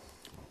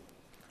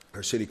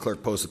our city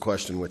clerk posed the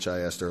question, which I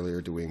asked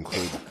earlier: do we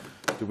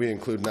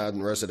include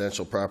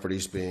non-residential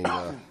properties being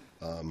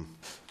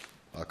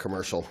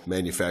commercial,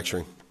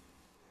 manufacturing,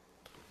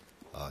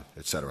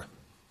 et cetera?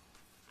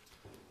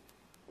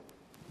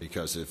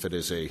 Because if it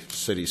is a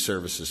city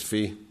services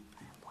fee,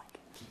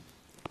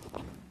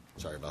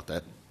 sorry about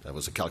that. That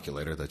was a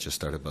calculator that just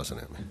started buzzing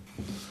at me.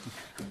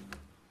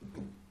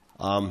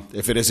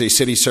 If it is a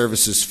city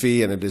services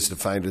fee and it is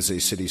defined as a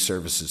city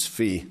services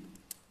fee,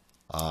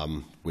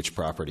 which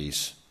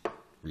properties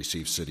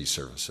receive city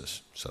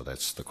services? So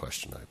that's the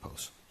question I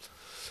pose.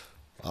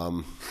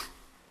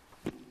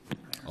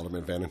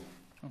 Alderman Bannon.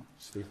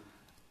 Steve?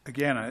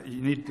 Again,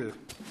 you need to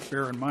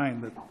bear in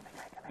mind that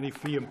any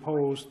fee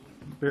imposed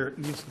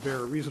needs to bear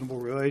a reasonable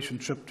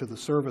relationship to the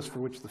service for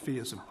which the fee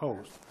is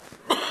imposed.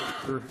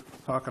 We're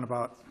talking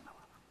about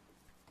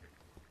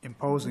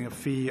imposing a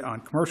fee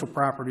on commercial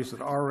properties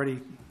that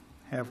already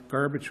have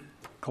garbage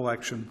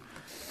collection.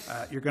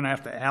 You're going to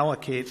have to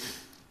allocate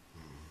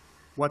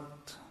what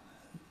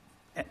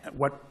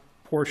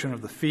portion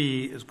of the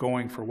fee is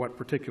going for what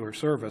particular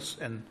service,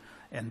 and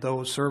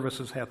those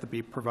services have to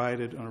be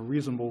provided in a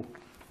reasonable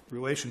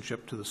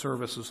relationship to the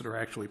services that are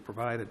actually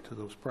provided to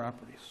those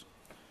properties.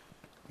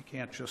 You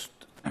can't just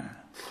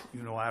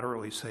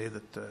unilaterally say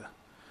that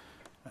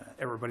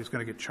everybody's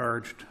going to get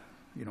charged,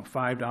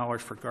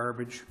 $5 for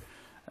garbage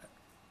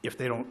if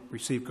they don't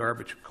receive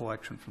garbage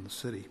collection from the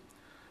city.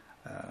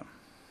 I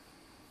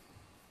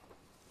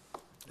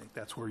think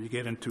that's where you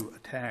get into a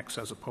tax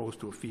as opposed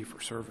to a fee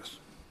for service.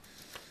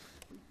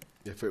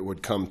 If it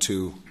would come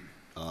to,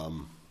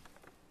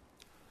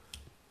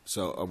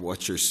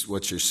 what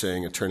you're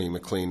saying, Attorney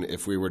McLean,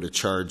 if we were to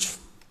charge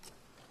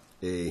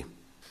a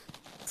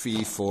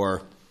fee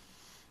for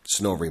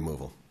snow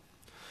removal,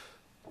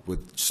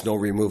 would snow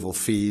removal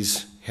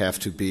fees have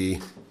to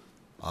be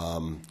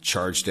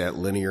charged at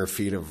linear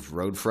feet of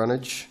road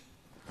frontage?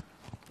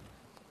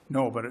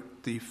 No,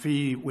 but the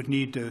fee would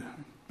need to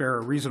bear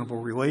a reasonable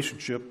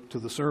relationship to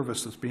the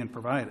service that's being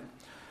provided.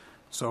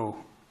 So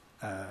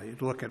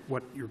you'd look at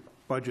what your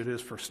budget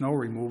is for snow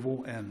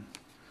removal, and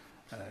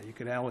you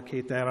could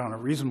allocate that on a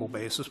reasonable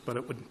basis, but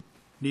it would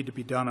need to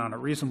be done on a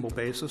reasonable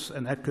basis,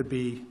 and that could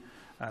be,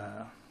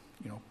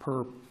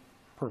 per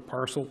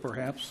parcel,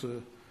 perhaps,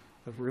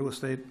 of real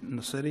estate in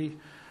the city.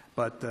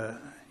 But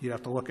you'd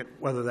have to look at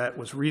whether that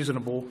was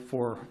reasonable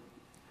for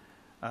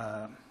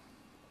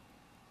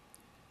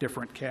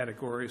different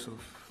categories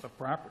of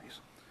properties.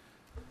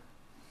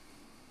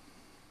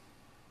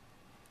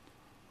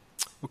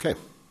 Okay.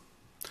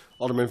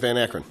 Alderman Van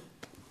Akkeren.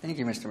 Thank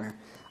you, Mr. Mayor.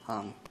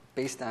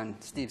 Based on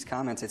Steve's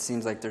comments, it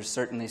seems like there's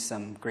certainly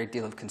some great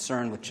deal of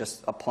concern with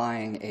just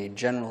applying a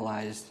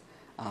generalized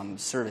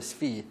service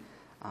fee.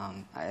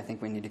 I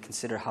think we need to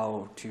consider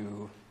how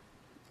to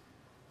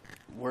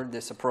word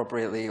this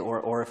appropriately,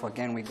 or if,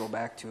 again, we go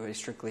back to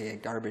strictly a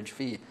garbage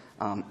fee.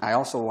 I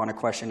also want to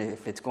question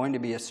if it's going to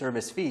be a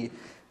service fee,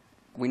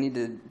 we need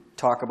to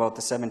talk about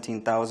the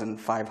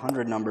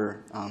 $17,500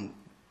 number.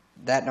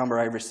 That number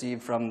I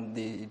received from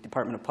the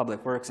Department of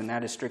Public Works, and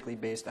that is strictly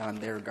based on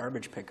their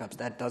garbage pickups.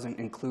 That doesn't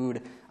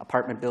include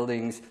apartment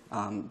buildings,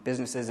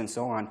 businesses, and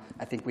so on.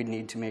 I think we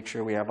need to make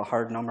sure we have a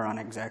hard number on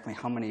exactly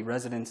how many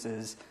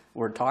residences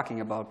we're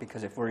talking about,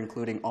 because if we're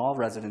including all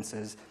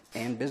residences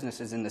and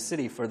businesses in the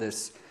city for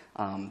this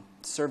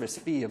service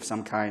fee of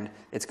some kind,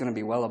 it's going to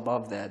be well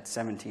above that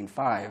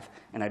 $17,500,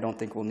 and I don't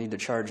think we'll need to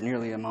charge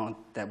nearly the amount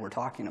that we're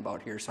talking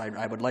about here. So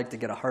I would like to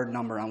get a hard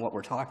number on what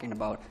we're talking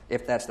about,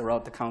 if that's the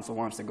route the council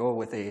wants to go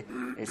with a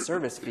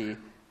service fee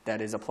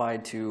that is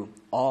applied to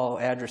all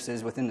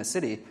addresses within the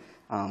city.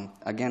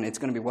 Again, it's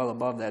going to be well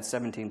above that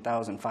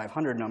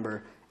 $17,500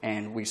 number,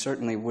 and we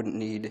certainly wouldn't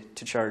need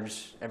to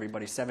charge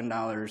everybody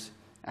 $7.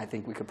 I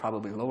think we could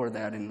probably lower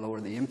that and lower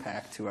the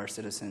impact to our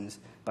citizens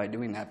by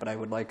doing that, but I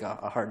would like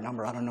a hard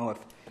number. I don't know if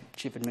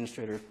Chief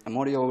Administrator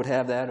Amodio would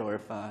have that, or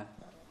if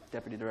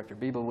Deputy Director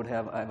Biebel would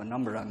have a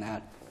number on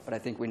that, but I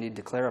think we need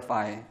to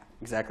clarify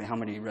exactly how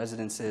many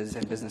residences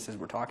and businesses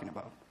we're talking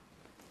about.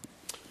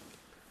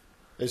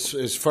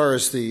 As far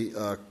as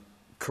the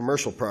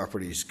commercial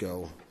properties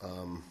go,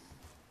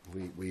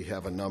 we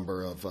have a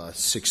number of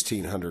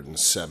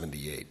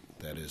 1,678.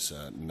 That is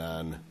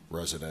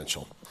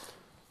non-residential.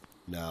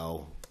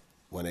 Now,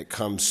 when it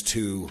comes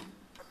to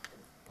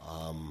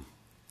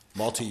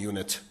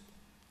multi-unit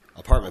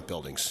apartment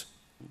buildings,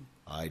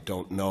 I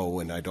don't know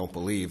and I don't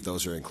believe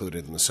those are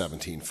included in the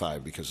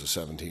 17.5, because the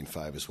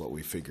 17.5 is what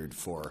we figured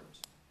for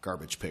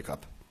garbage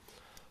pickup.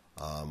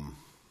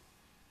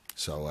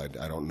 So I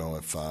don't know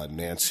if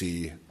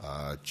Nancy,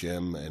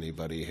 Jim,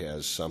 anybody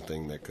has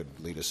something that could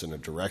lead us in a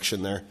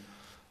direction there.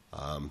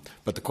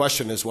 But the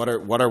question is, what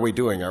are we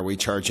doing? Are we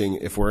charging,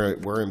 if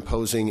we're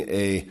imposing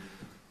a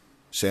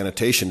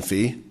sanitation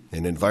fee,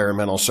 an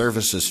environmental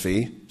services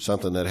fee,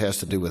 something that has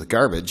to do with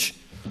garbage,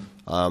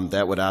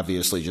 that would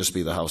obviously just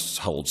be the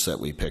households that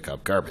we pick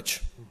up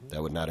garbage.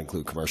 That would not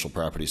include commercial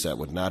properties. That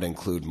would not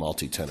include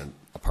multi-tenant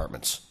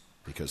apartments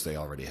because they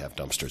already have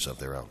dumpsters of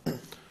their own.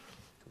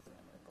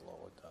 Two-family and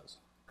below it does.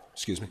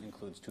 Excuse me? It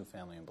includes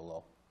two-family and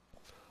below.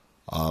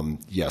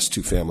 Yes,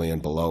 two-family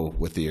and below,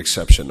 with the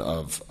exception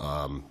of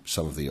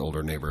some of the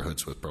older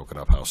neighborhoods with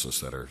broken-up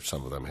houses that are,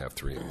 some of them have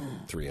three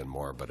and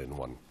more, but in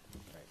one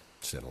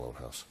standalone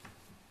house.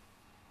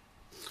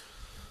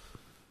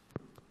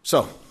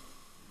 So,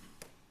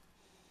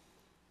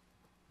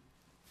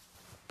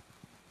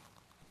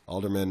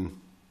 Alderman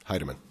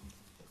Heidemann.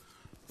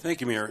 Thank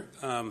you, Mayor.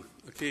 I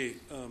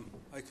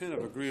kind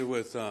of agree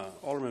with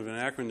Alderman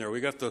Van Akkeren there.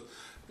 We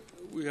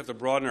have to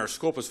broaden our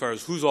scope as far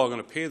as who's all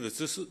going to pay this.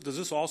 Does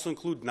this also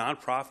include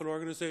nonprofit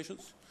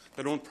organizations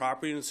that own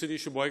property in the city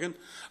of Sheboygan?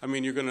 I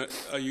mean,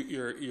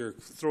 you're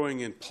throwing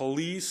in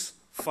police,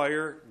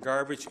 fire,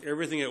 garbage,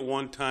 everything at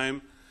one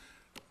time.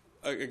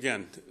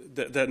 Again,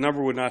 that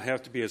number would not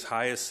have to be as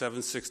high as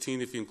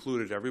 716 if you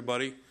included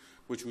everybody,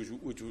 which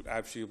would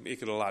actually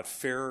make it a lot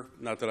fairer.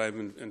 Not that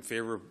I'm in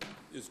favor of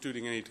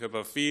instituting any type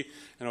of fee,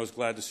 and I was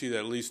glad to see that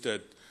at least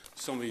that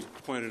somebody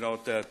pointed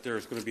out that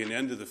there's going to be an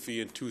end to the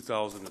fee in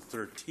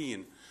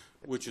 2013,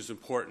 which is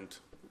important.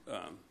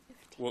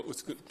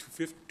 What's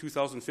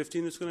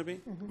 2015 it's going to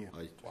be? Mm-hmm. Yeah.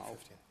 Right.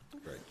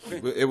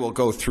 Okay. It will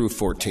go through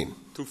 14.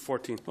 Through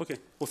 14. Okay.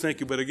 Well, thank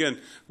you. But again,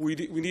 we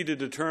need to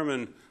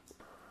determine,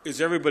 is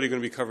everybody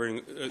going to be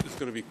is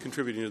going to be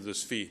contributing to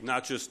this fee,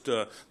 not just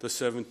the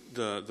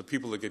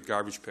people that get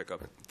garbage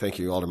pickup? Thank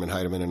you, Alderman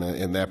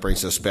Heidemann, and that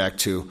brings us back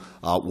to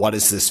what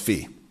is this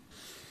fee?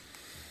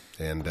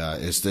 And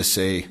is this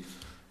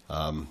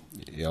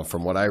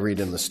from what I read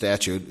in the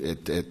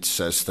statute, it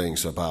says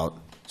things about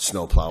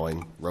snow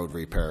plowing, road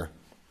repair,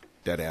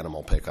 dead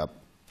animal pickup,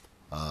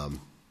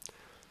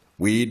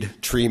 weed,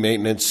 tree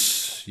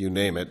maintenance, you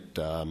name it.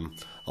 A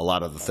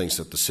lot of the things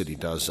that the city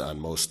does on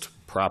most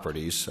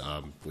properties,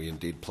 we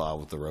indeed plow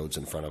with the roads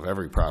in front of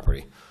every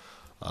property.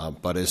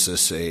 But is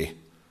this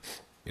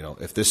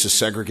if this is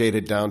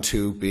segregated down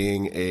to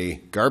being a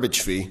garbage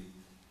fee,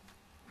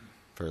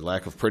 for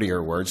lack of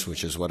prettier words,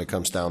 which is what it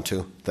comes down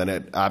to, then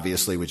it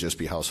obviously would just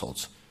be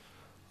households.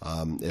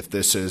 If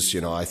this is,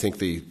 I think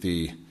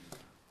the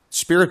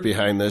spirit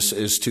behind this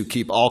is to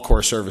keep all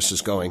core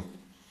services going,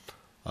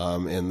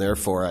 and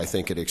therefore I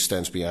think it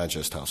extends beyond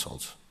just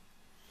households.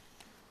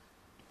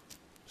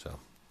 So,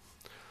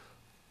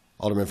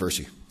 Alderman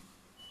Versio.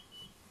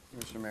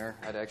 Mr. Mayor,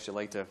 I'd actually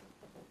like to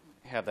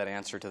have that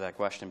answer to that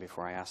question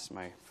before I ask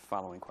my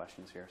following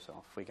questions here.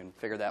 So if we can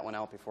figure that one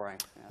out before I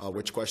ask.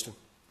 Which question?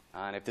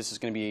 And if this is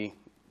going to be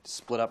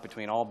split up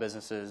between all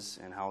businesses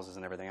and houses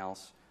and everything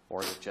else,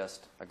 or is it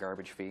just a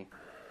garbage fee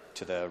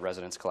to the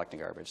residents collecting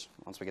garbage?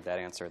 Once we get that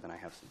answer, then I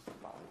have some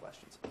following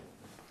questions.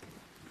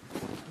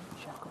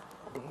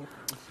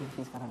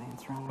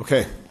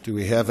 Okay. Do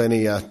we have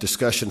any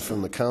discussion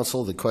from the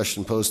council? The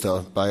question posed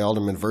by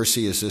Alderman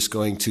Versio, is this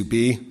going to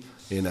be,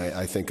 and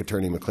I think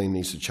Attorney McLean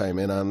needs to chime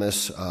in on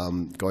this,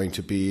 going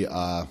to be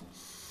a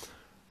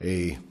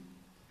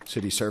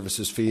city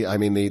services fee? I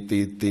mean,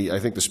 I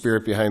think the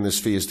spirit behind this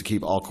fee is to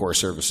keep all core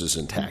services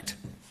intact.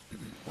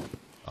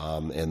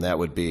 And that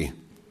would be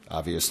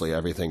obviously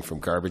everything from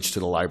garbage to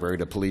the library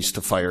to police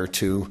to fire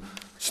to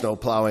snow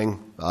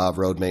plowing,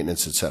 road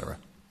maintenance, et cetera.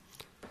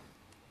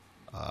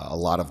 A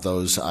lot of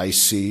those I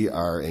see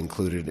are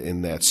included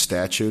in that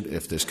statute.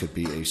 If this could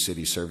be a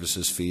city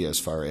services fee as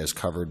far as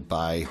covered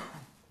by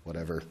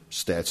whatever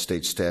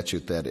state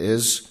statute that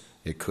is,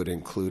 it could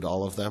include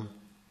all of them.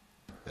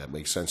 That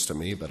makes sense to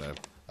me, but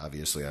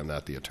obviously I'm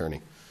not the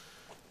attorney.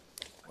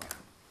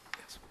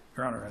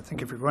 Your Honor, I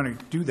think if you're going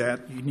to do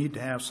that, you need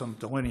to have some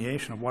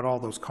delineation of what all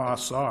those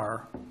costs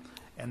are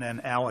and then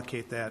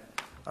allocate that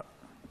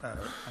on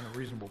a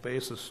reasonable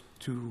basis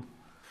to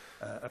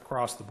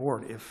across the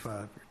board. If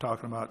you're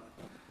talking about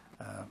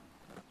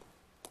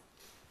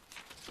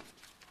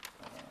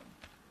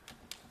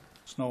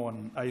snow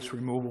and ice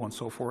removal and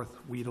so forth,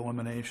 weed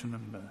elimination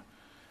and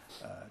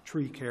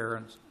tree care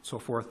and so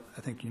forth,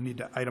 I think you need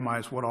to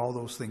itemize what all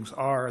those things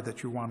are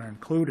that you want to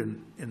include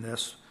in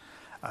this,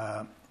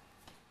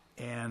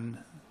 and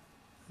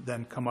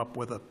then come up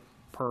with a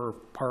per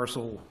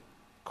parcel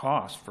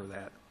cost for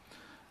that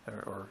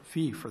or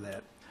fee for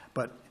that.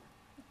 But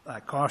I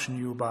caution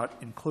you about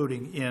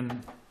including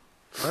in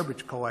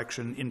garbage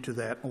collection into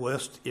that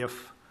list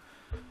if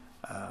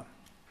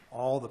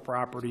all the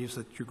properties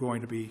that you're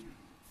going to be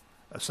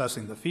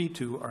assessing the fee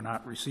to are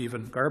not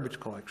receiving garbage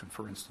collection,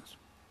 for instance.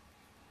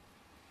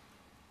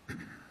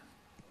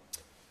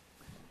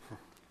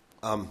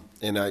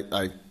 And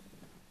I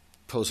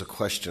pose a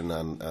question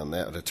on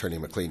that, Attorney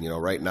McLean.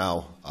 Right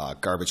now,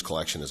 garbage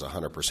collection is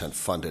 100%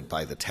 funded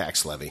by the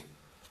tax levy.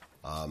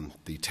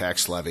 The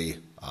tax levy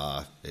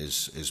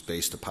is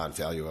based upon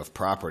value of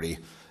property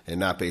and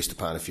not based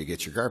upon if you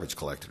get your garbage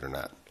collected or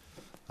not.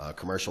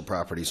 Commercial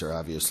properties are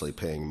obviously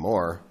paying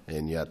more,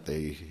 and yet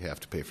they have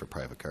to pay for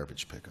private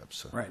garbage pickup.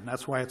 So. Right, and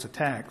that's why it's a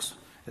tax.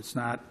 It's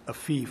not a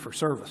fee for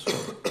service.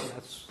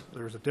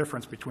 There's a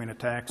difference between a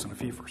tax and a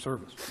fee for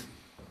service.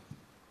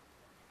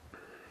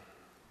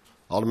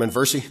 Alderman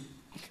Versey.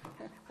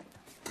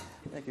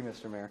 Thank you,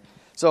 Mr. Mayor.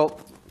 So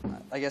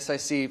I guess I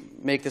see,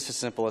 make this as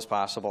simple as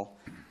possible.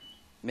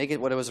 Make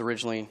it what it was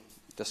originally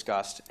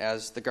discussed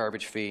as the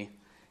garbage fee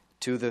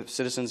to the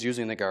citizens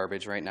using the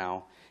garbage right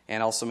now.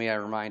 And also may I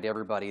remind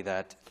everybody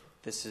that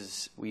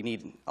we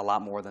need a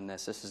lot more than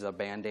this. This is a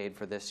Band-Aid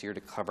for this year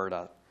to cover it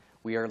up.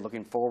 We are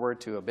looking forward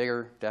to a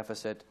bigger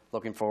deficit,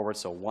 looking forward,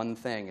 so one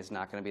thing is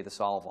not going to be the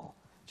solve-all,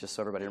 just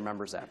so everybody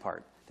remembers that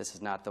part. This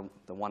is not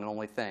the one and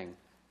only thing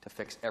to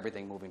fix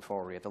everything moving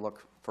forward. We have to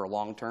look for a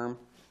long term,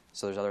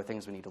 so there's other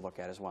things we need to look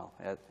at as well,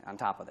 on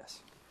top of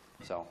this.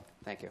 So,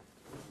 thank you.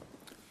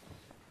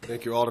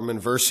 Thank you, Alderman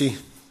Versey.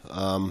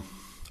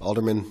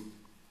 Alderman.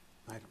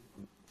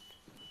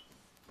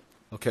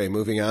 Okay,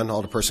 moving on.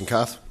 Alderperson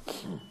Koth.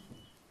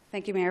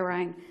 Thank you, Mayor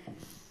Ryan.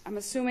 I'm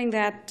assuming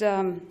that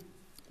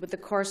with the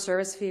core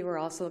service fee, we're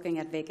also looking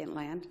at vacant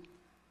land.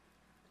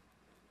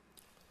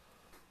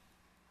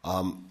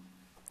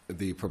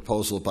 The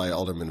proposal by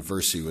Alderman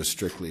Versey was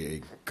strictly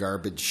a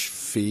garbage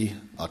fee,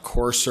 a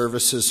core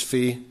services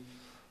fee.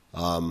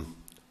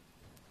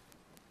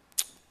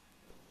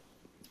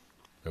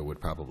 It would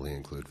probably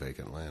include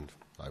vacant land.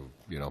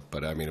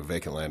 But I mean, if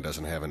vacant land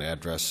doesn't have an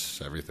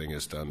address, everything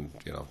is done,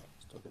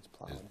 Still gets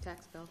plowed.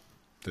 Tax bill.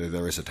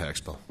 There is a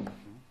tax bill.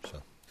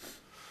 So,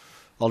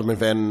 Alderman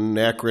Van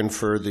Akkeren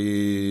for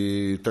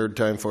the third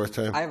time, fourth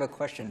time. I have a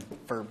question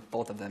for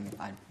both of them,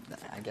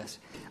 I guess.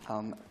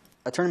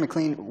 Attorney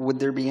McLean, would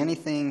there be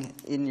anything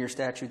in your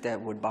statute that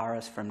would bar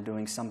us from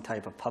doing some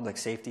type of public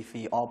safety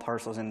fee? All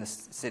parcels in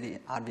this city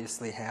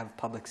obviously have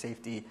public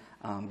safety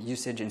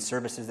usage and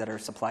services that are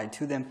supplied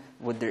to them.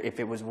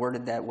 If it was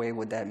worded that way,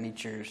 would that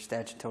meet your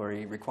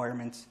statutory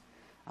requirements?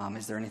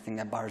 Is there anything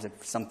that bars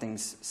if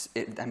something's,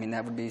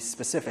 that would be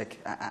specific.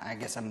 I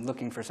guess I'm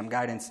looking for some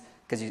guidance,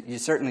 because you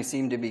certainly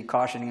seem to be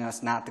cautioning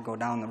us not to go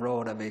down the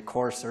road of a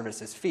core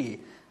services fee.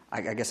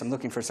 I guess I'm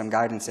looking for some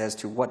guidance as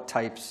to what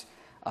types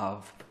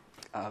of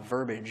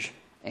verbiage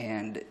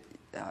and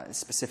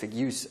specific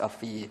use of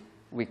fee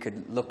we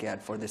could look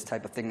at for this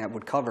type of thing that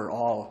would cover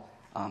all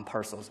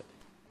parcels.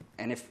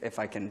 And if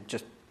I can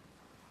just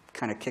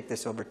kind of kick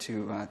this over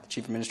to the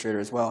Chief Administrator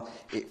as well,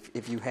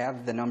 if you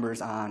have the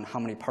numbers on how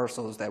many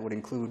parcels that would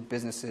include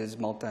businesses,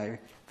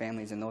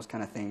 multi-families, and those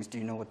kind of things, do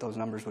you know what those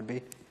numbers would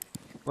be?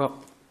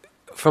 Well,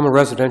 from a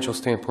residential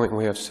standpoint,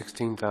 we have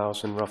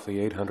 16,000, roughly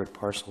 800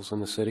 parcels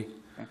in the city.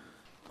 Okay.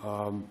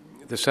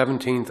 The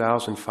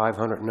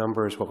 17,500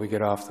 number is what we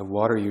get off the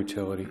water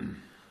utility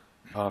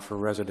for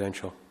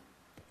residential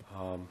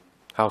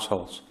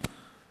households.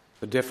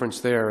 The difference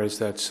there is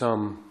that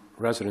some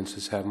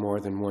residences have more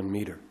than one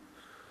meter.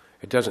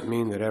 It doesn't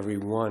mean that every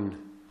one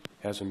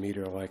has a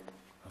meter like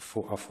a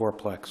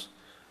fourplex.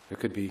 There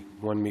could be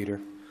 1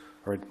 meter,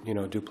 or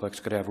a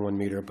duplex could have 1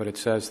 meter, but it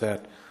says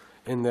that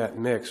in that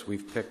mix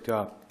we've picked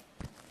up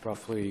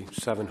roughly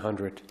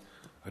 700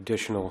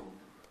 additional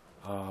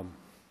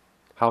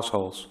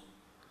households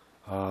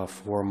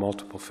for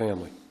multiple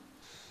family.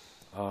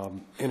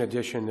 In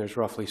addition, there's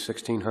roughly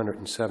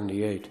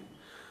 1,678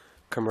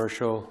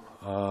 commercial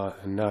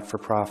and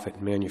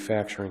not-for-profit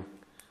manufacturing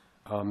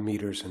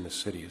meters in the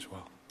city as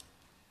well.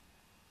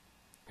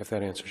 If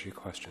that answers your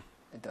question.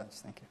 It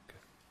does, thank you.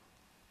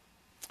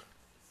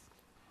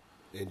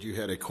 Okay. And you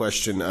had a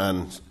question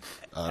on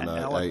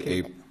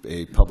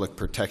a public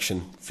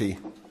protection fee?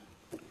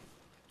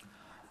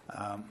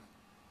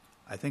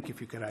 I think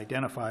if you could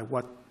identify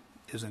what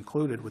is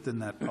included within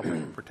that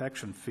public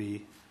protection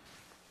fee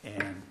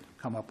and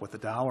come up with a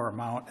dollar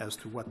amount as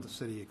to what the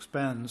city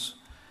expends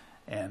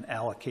and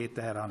allocate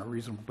that on a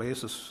reasonable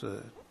basis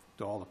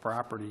to all the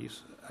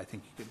properties, I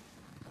think you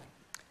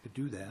could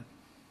do that.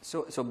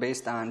 So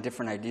based on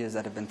different ideas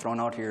that have been thrown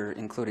out here,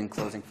 including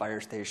closing fire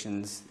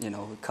stations,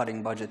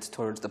 cutting budgets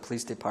towards the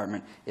police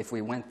department, if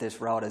we went this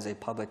route as a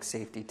public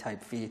safety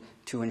type fee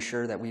to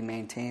ensure that we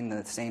maintain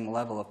the same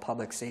level of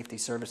public safety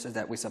services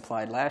that we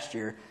supplied last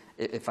year,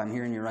 if I'm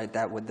hearing you right,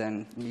 that would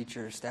then meet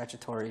your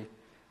statutory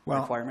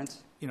requirements?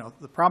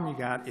 The problem you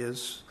got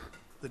is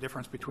the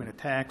difference between a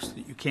tax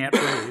that you can't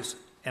raise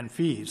and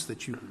fees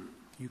that you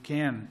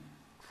can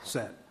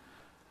set.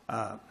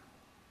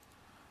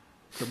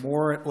 The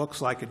more it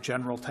looks like a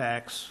general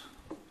tax,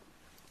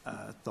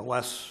 the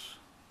less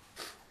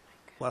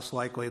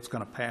likely it's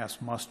going to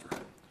pass muster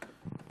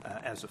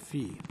as a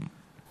fee.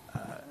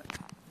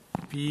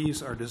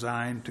 Fees are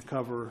designed to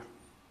cover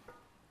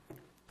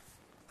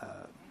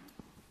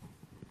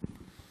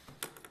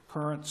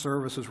current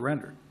services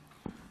rendered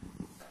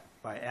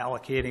by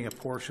allocating a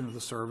portion of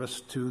the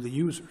service to the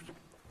users.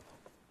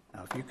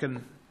 Now, if you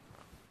can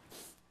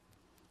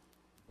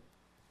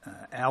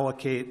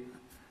allocate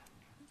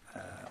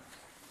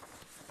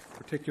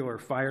particular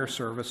fire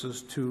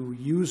services to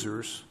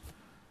users,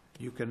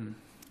 you can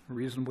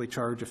reasonably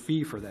charge a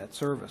fee for that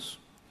service.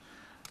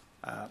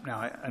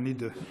 Now, I need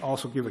to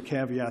also give a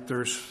caveat.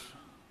 There's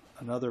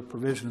another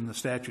provision in the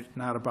statute,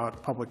 not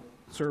about public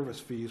service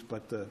fees,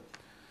 but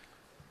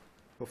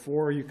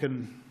before you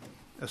can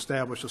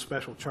establish a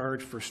special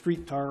charge for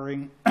street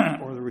tarring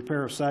or the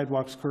repair of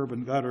sidewalks, curb,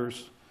 and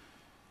gutters,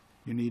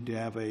 you need to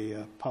have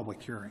a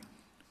public hearing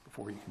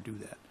before you can do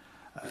that.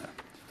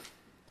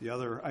 The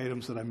other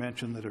items that I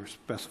mentioned that are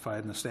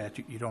specified in the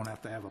statute, you don't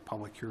have to have a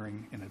public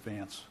hearing in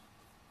advance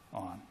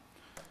on.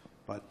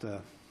 But the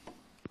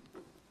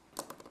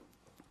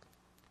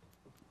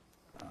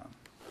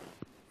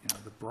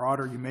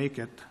broader you make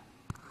it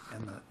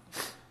and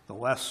the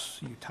less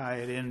you tie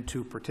it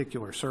into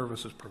particular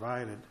services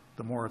provided,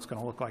 the more it's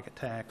going to look like a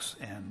tax,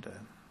 and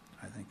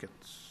I think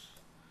it's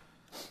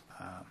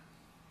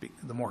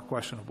the more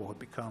questionable it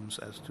becomes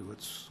as to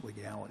its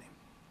legality.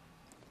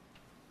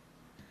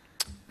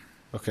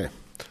 Okay.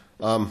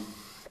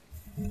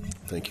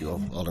 Thank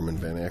you, Alderman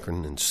Van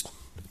Akkeren and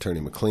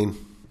Attorney McLean.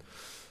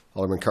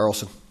 Alderman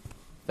Carlson.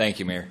 Thank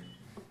you, Mayor.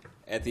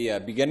 At the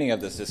beginning of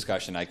this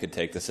discussion, I could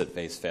take this at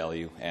face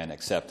value and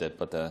accept it,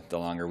 but the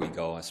longer we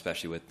go,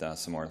 especially with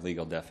some more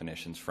legal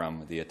definitions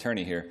from the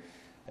attorney here,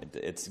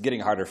 it's getting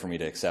harder for me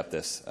to accept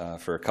this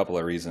for a couple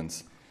of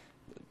reasons.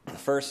 The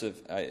first,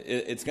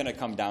 it's going to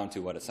come down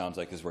to what it sounds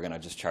like is we're going to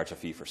just charge a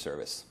fee for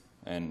service.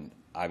 And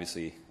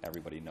obviously,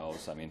 everybody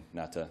knows, I mean,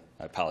 I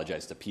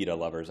apologize to PETA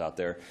lovers out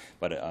there,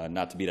 but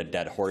not to beat a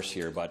dead horse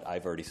here, but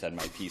I've already said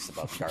my piece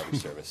about the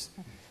garbage service.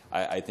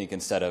 I think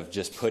instead of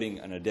just putting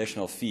an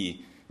additional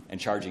fee and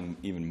charging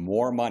even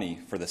more money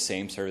for the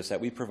same service that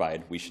we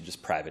provide, we should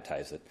just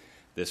privatize it.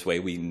 This way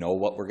we know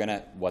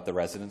what the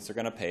residents are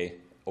gonna pay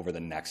over the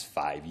next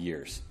 5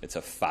 years. It's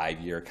a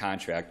 5-year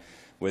contract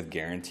with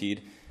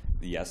guaranteed,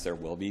 yes, there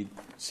will be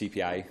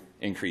CPI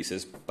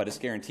increases, but it's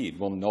guaranteed.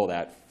 We'll know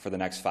that for the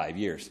next 5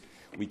 years.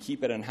 We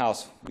keep it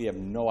in-house, we have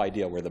no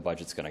idea where the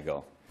budget's gonna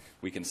go.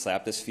 We can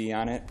slap this fee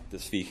on it,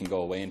 this fee can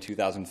go away in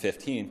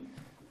 2015,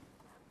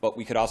 but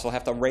we could also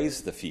have to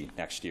raise the fee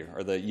next year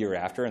or the year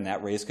after, and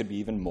that raise could be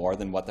even more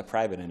than what the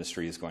private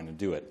industry is going to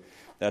do it.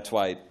 That's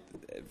why,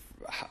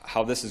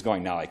 how this is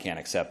going now, I can't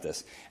accept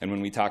this. And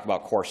when we talk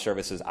about core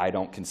services, I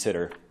don't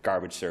consider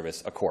garbage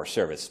service a core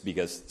service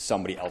because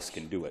somebody else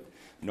can do it.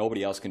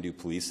 Nobody else can do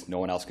police, no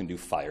one else can do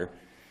fire.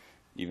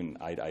 Even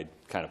I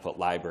kind of put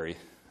library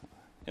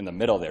in the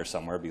middle there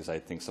somewhere because I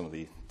think some of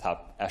the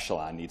top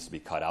echelon needs to be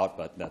cut out,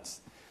 but that's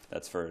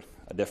for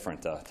a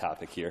different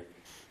topic here.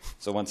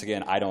 So once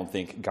again, I don't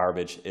think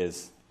garbage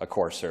is a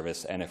core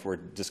service, and if we're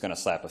just going to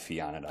slap a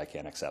fee on it, I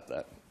can't accept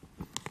that.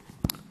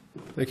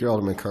 Thank you,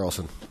 Alderman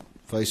Carlson.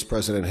 Vice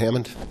President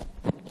Hammond,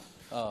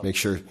 make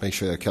sure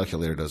that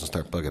calculator doesn't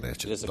start bugging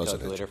at you. It is a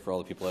calculator for all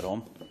the people at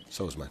home.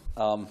 So is mine.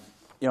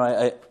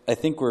 I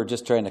think we're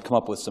just trying to come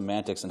up with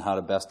semantics and how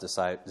to best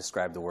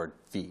describe the word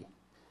fee.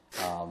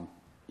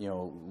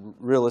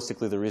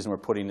 Realistically, the reason we're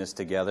putting this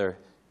together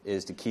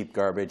is to keep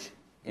garbage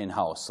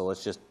in-house. So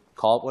let's just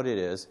call it what it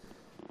is.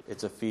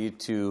 It's a fee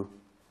to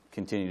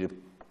continue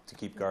to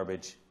keep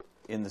garbage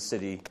in the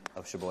city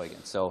of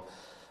Sheboygan. So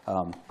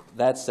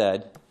that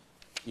said,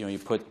 you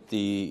put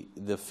the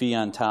fee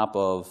on top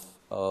of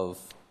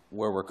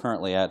where we're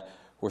currently at.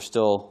 We're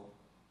still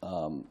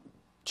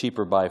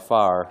cheaper by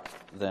far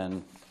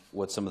than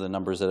what some of the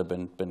numbers that have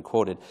been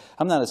quoted.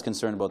 I'm not as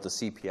concerned about the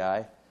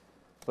CPI,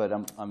 but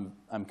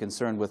I'm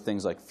concerned with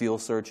things like fuel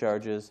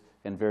surcharges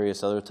and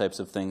various other types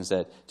of things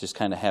that just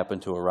kind of happen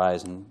to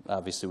arise, and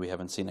obviously we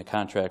haven't seen a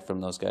contract from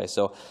those guys.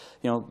 So,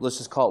 let's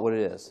just call it what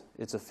it is.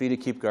 It's a fee to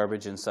keep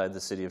garbage inside the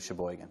city of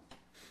Sheboygan.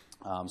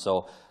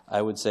 So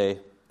I would say,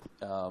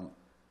 while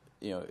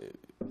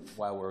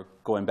we're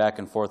going back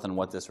and forth on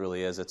what this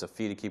really is, it's a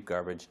fee to keep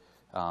garbage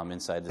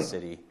inside the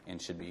city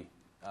and should be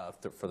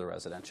for the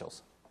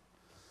residentials.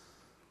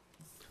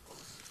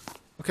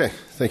 Okay,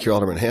 thank you,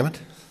 Alderman Hammond.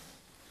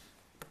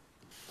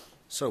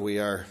 So we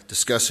are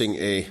discussing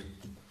a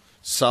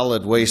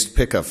solid waste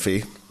pickup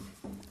fee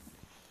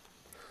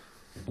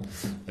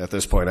at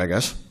this point, I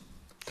guess.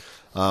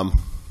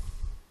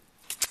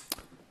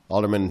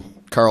 Alderman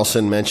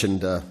Carlson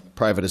mentioned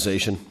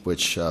privatization,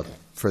 which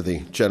for the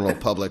general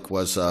public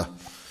was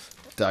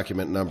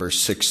document number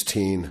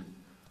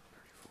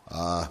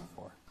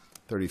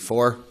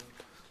 1634,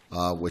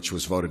 which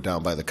was voted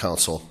down by the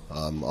council,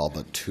 all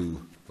but 2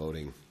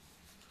 voting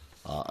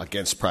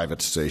against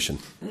privatization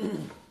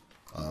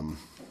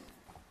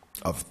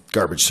of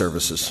garbage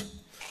services.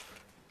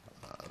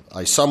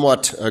 I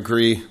somewhat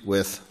agree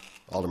with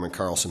Alderman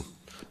Carlson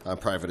on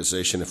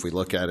privatization. If we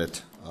look at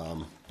it,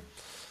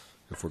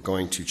 if we're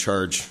going to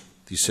charge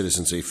these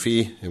citizens a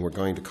fee and we're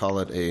going to call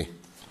it a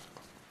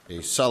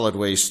solid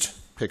waste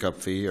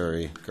pickup fee or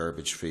a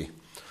garbage fee,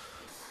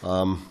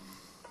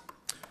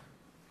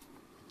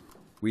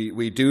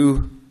 we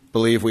do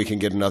believe we can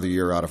get another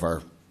year out of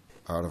our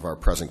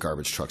present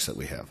garbage trucks that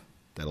we have.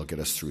 That'll get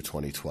us through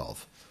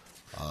 2012.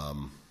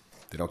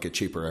 They don't get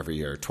cheaper every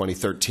year.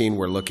 2013,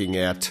 we're looking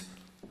at,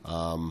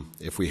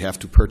 if we have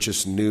to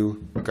purchase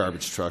new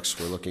garbage trucks,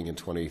 we're looking in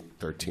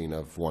 2013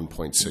 of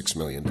 $1.6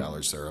 million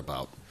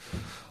thereabout.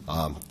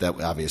 That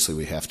obviously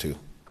we have to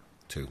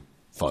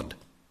fund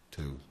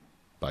to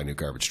buy new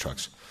garbage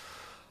trucks.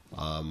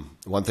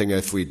 One thing,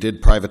 if we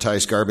did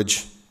privatize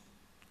garbage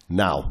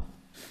now,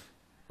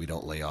 we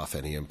don't lay off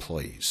any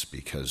employees,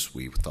 because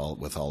with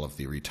all of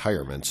the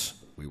retirements,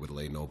 we would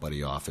lay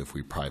nobody off if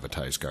we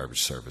privatize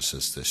garbage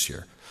services this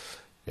year.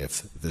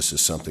 If this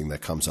is something that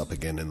comes up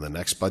again in the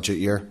next budget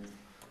year,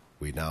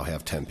 we now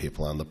have 10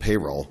 people on the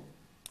payroll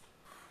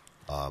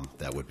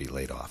that would be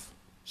laid off.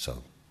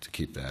 So to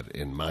keep that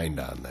in mind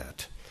on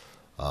that.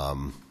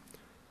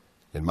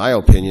 In my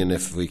opinion,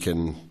 if we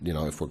can,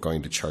 if we're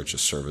going to charge a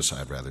service,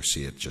 I'd rather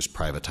see it just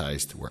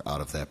privatized. We're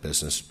out of that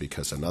business,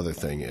 because another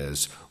thing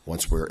is,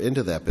 once we're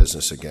into that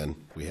business again,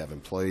 we have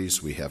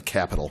employees, we have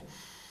capital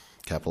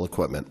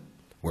equipment.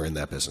 We're in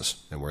that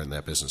business, and we're in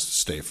that business to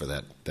stay for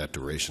that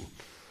duration.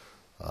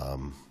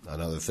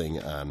 Another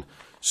thing on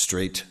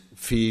straight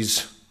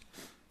fees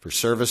for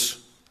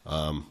service,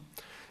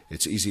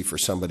 it's easy for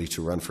somebody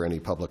to run for any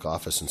public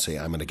office and say,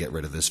 I'm going to get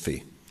rid of this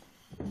fee.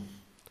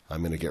 I'm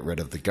going to get rid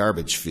of the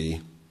garbage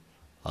fee.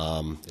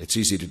 It's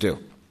easy to do.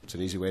 It's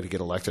an easy way to get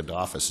elected to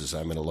office, is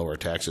I'm going to lower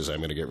taxes, I'm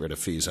going to get rid of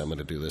fees, I'm going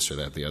to do this or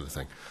that, the other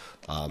thing.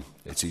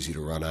 It's easy to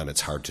run on.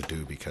 It's hard to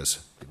do,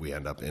 because we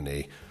end up in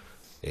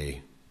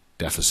a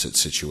deficit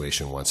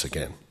situation once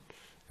again,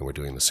 and we're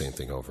doing the same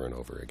thing over and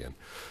over again.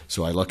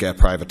 So I look at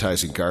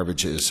privatizing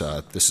garbage as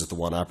this is the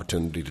one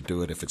opportunity to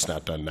do it. If it's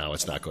not done now,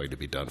 it's not going to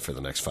be done for the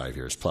next 5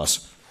 years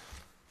plus.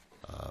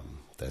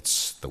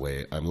 That's the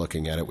way I'm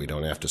looking at it. We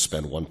don't have to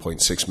spend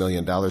 $1.6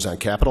 million on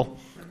capital.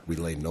 We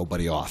lay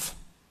nobody off.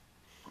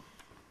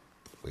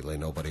 We lay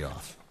nobody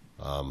off.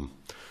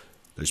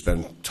 There's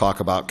been talk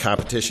about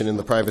competition in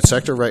the private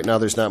sector. Right now,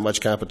 there's not much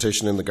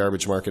competition in the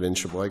garbage market in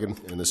Sheboygan.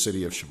 In the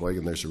city of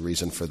Sheboygan, there's a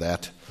reason for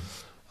that,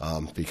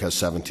 because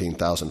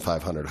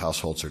 17,500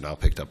 households are now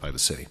picked up by the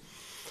city.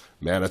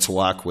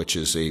 Manitowoc, which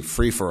is a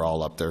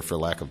free-for-all up there, for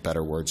lack of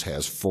better words,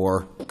 has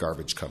 4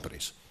 garbage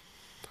companies.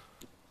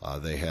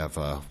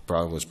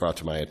 Was brought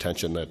to my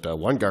attention that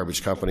one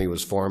garbage company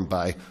was formed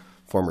by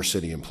former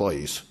city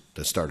employees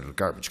that started a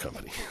garbage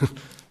company,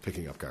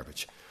 picking up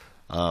garbage.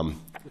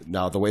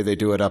 Now, the way they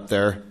do it up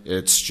there,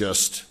 it's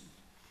just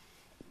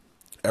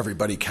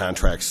everybody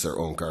contracts their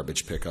own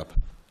garbage pickup.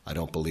 I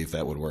don't believe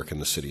that would work in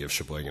the city of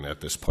Sheboygan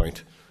at this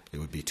point. It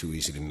would be too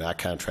easy to not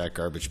contract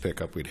garbage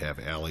pickup. We'd have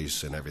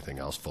alleys and everything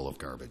else full of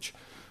garbage.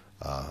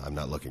 I'm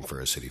not looking for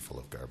a city full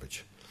of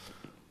garbage.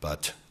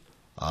 But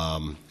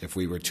if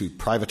we were to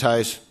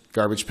privatize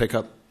garbage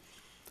pickup,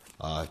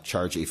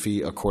 charge a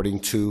fee according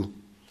to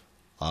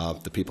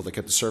the people that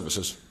get the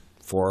services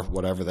for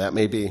whatever that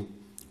may be,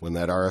 when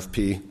that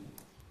RFP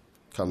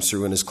comes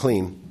through and is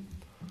clean,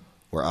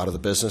 we're out of the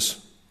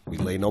business. We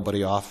lay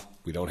nobody off.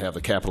 We don't have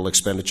the capital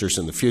expenditures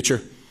in the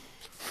future.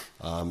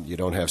 You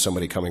don't have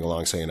somebody coming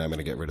along saying, I'm going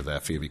to get rid of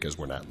that fee, because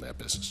we're not in that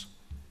business.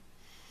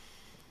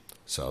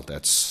 So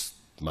that's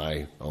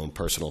my own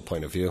personal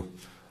point of view.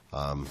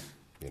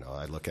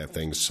 I look at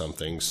some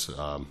things,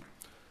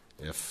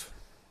 if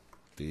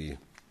the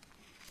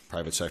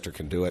private sector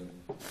can do it,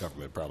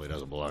 government probably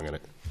doesn't belong in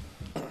it.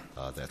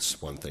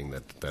 That's one thing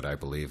that I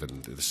believe,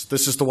 and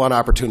this is the one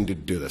opportunity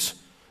to do this.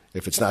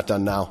 If it's not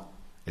done now,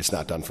 it's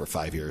not done for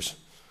 5 years.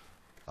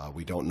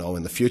 We don't know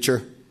in the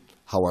future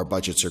how our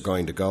budgets are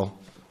going to go.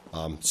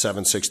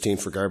 $7.16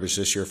 for garbage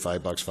this year,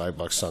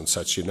 $5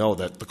 sunsets. You know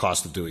that the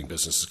cost of doing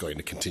business is going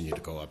to continue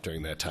to go up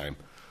during that time.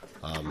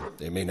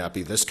 It may not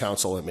be this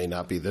council, it may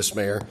not be this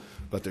mayor,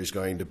 but there's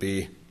going to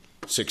be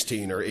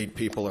 16 or 8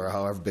 people, or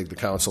however big the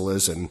council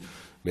is, and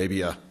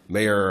maybe a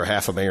mayor or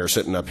half a mayor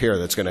sitting up here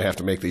that's going to have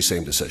to make these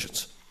same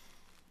decisions.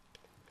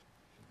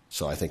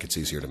 So I think it's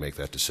easier to make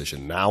that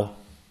decision now.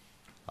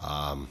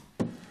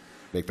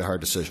 Make the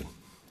hard decision.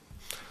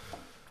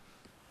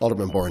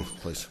 Alderman Bourne,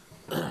 please.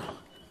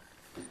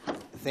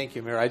 Thank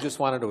you, Mayor. I just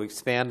wanted to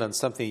expand on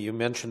something you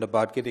mentioned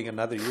about getting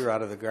another year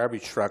out of the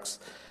garbage trucks.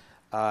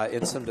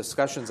 In some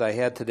discussions I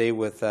had today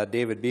with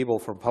David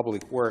Biebel from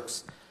Public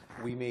Works,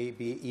 we may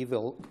be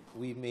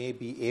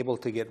able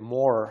to get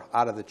more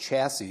out of the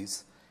chassis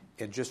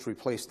and just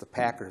replace the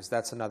packers.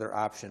 That's another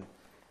option.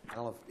 I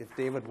don't know if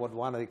David would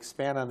want to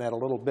expand on that a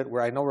little bit,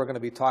 where I know we're going to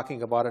be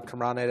talking about it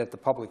tomorrow night at the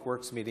Public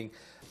Works meeting,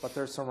 but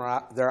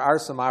there are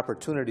some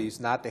opportunities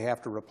not to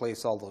have to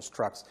replace all those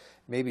trucks,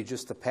 maybe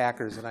just the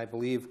packers. And I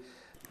believe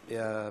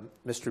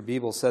Mr.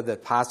 Biebel said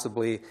that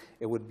possibly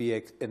it would be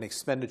an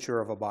expenditure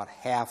of about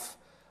half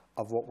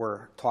of what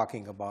we're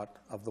talking about,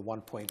 of the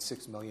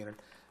 $1.6 million.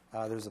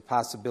 There's a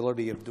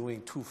possibility of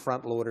doing 2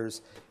 front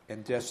loaders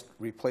and just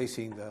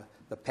replacing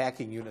the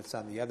packing units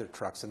on the other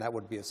trucks, and that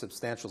would be a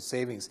substantial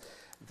savings.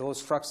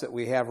 Those trucks that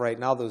we have right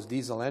now, those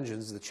diesel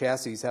engines, the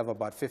chassis have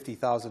about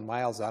 50,000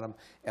 miles on them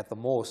at the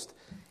most.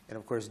 And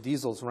of course,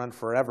 diesels run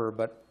forever,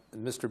 but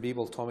Mr.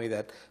 Biebel told me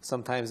that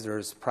sometimes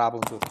there's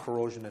problems with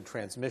corrosion and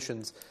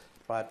transmissions,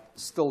 but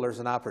still there's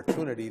an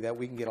opportunity that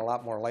we can get a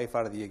lot more life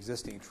out of the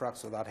existing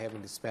trucks without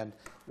having to spend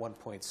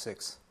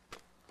 1.6.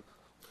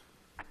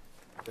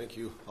 Thank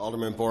you,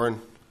 Alderman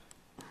Bourne.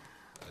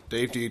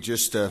 Dave, do you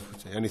just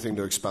anything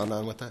to expound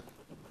on with that?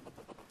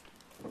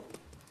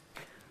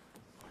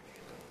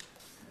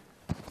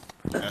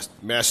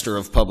 Master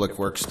of Public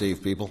Works,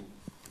 Dave People.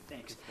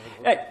 Thanks.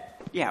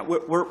 Yeah,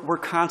 we're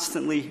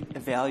constantly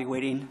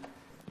evaluating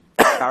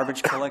the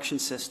garbage collection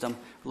system,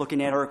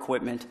 looking at our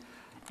equipment,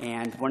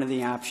 and one of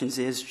the options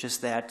is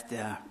just that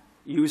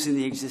using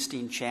the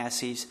existing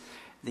chassis.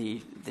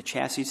 The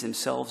chassis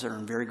themselves are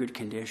in very good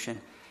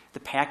condition. The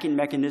packing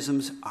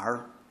mechanisms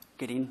are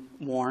getting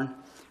worn.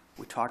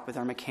 We talked with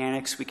our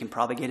mechanics. We can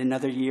probably get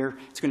another year.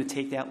 It's going to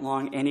take that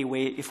long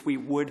anyway. If we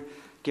would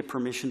get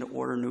permission to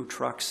order new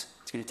trucks,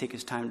 it's going to take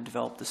us time to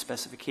develop the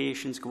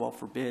specifications, go out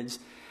for bids,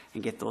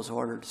 and get those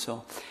ordered.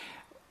 So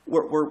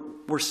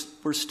we're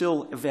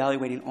still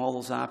evaluating all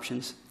those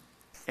options.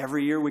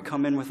 Every year we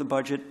come in with a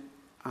budget,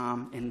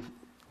 and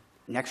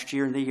next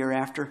year and the year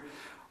after,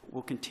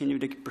 we'll continue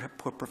to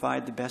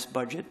provide the best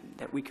budget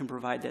that we can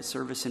provide. That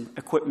service and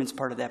equipment's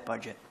part of that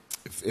budget.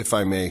 If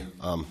I may,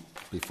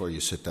 before you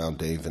sit down,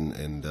 Dave,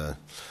 and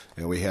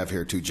we have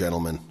here two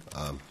gentlemen,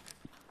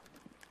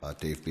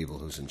 Dave Beeble,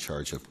 who's in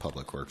charge of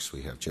Public Works.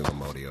 We have Jim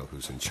Amodio,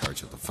 who's in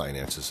charge of the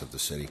finances of the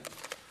city.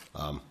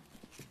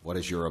 What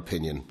is your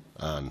opinion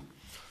on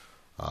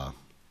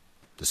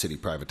the city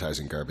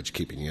privatizing garbage,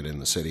 keeping it in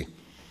the city?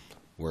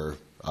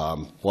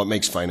 What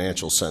makes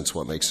financial sense?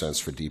 What makes sense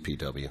for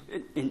DPW?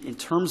 In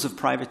terms of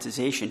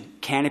privatization,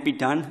 can it be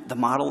done? The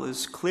model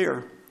is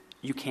clear.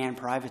 You can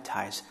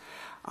privatize.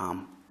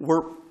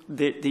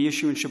 The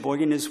issue in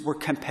Sheboygan is we're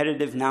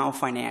competitive now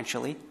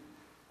financially.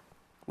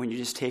 When you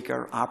just take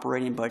our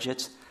operating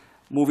budgets,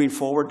 moving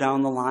forward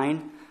down the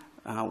line,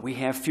 we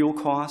have fuel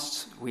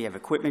costs, we have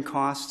equipment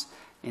costs,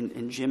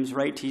 and Jim's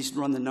right. He's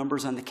run the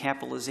numbers on the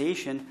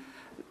capitalization.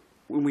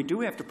 When we do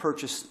have to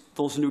purchase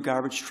those new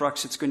garbage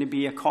trucks, it's going to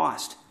be a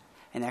cost.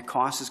 And that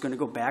cost is going to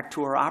go back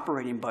to our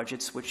operating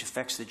budgets, which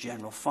affects the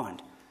general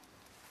fund.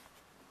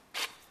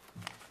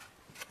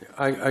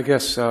 I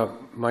guess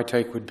my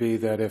take would be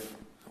that if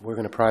we're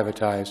going to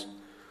privatize,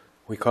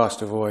 we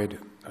cost avoid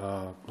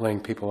laying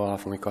people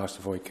off and we cost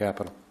avoid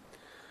capital.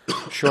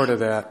 Short of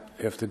that,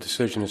 if the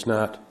decision is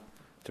not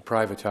to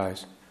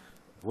privatize,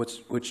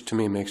 which to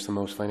me makes the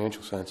most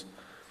financial sense,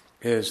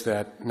 is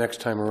that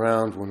next time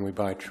around when we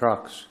buy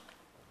trucks,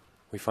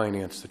 we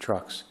finance the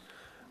trucks.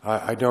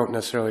 I don't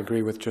necessarily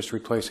agree with just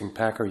replacing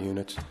Packer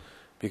units,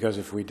 because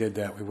if we did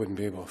that, we wouldn't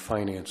be able to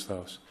finance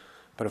those.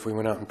 But if we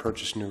went out and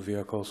purchased new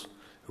vehicles,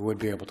 we would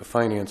be able to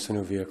finance the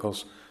new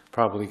vehicles,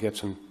 probably get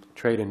some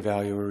trade-in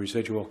value or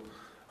residual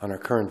on our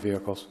current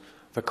vehicles.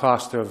 The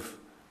cost of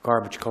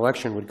garbage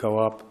collection would go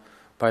up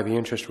by the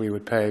interest we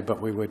would pay,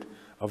 but we would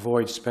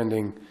avoid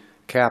spending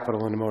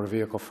capital in the motor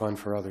vehicle fund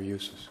for other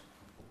uses.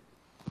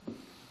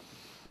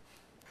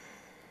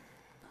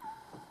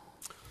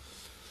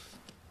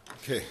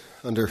 Okay,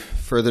 under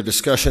further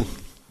discussion,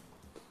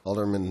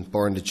 Alderman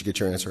Boren, did you get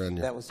your answer on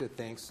your? That was it,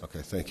 thanks.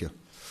 Okay, thank you.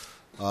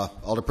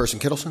 Alderperson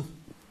Kittleson?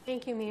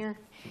 Thank you, Mayor.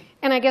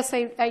 And I guess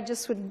I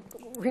just would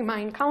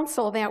remind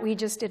council that we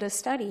just did a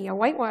study, a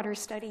Whitewater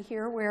study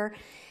here, where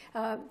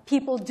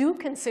people do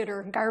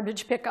consider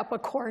garbage pickup a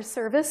core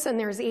service, and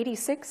there's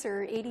 86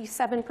 or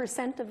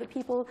 87% of the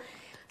people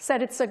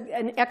said it's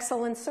an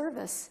excellent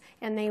service.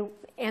 And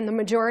the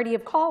majority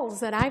of calls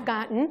that I've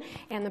gotten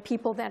and the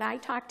people that I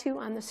talk to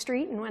on the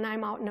street and when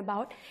I'm out and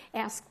about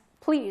ask,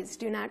 please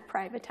do not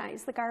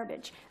privatize the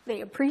garbage.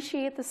 They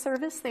appreciate the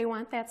service. They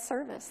want that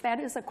service. That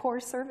is a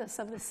core service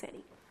of the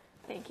city.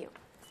 Thank you.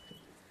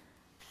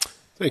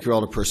 Thank you,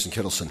 Alderperson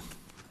Kittleson.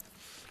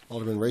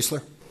 Alderman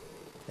Raisler?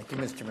 Thank you,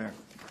 Mr. Mayor.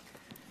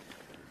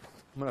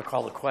 I'm going to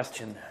call the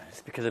question.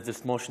 It's because if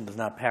this motion does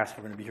not pass,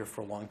 we're going to be here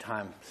for a long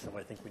time. So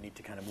I think we need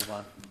to kind of move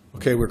on.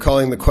 Okay, we're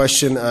calling the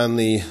question on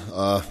the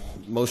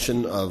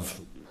motion of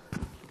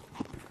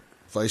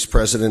Vice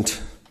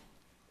President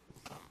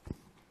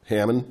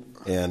Hammond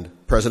and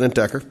President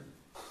Decker,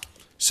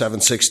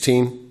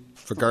 716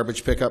 for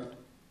garbage pickup,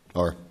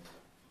 or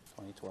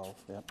 2012,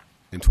 yep.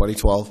 In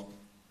 2012,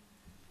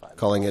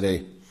 calling it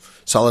a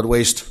solid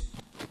waste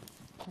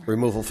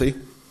removal fee,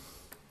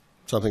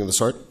 something of the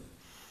sort.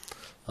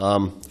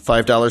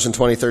 $5 in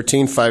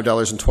 2013,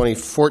 $5 in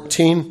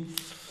 2014,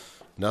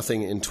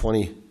 nothing in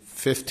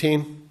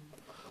 2015.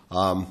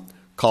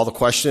 Call the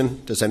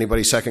question. Does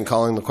anybody second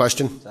calling the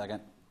question?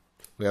 Second.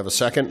 We have a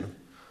second.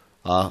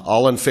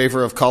 All in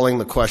favor of calling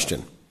the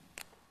question?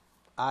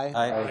 Aye.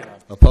 Aye.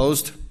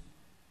 Opposed?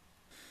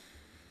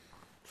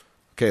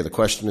 Okay, the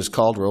question is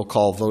called. Roll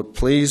call vote,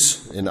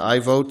 please. An aye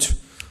vote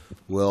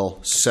will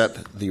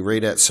set the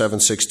rate at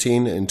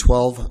 716 in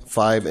 12,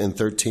 5 in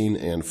 13,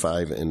 and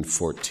 5 in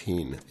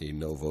 14. A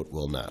no vote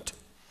will not.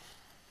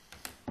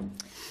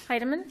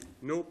 Heidemann?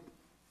 Nope.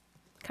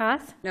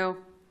 Koth? No.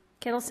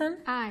 Kittleson?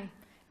 Aye.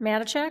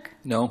 Matichak?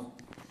 No.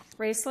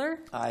 Raisler?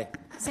 Aye.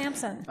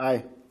 Sampson?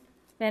 Aye.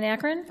 Van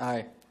Akkeren?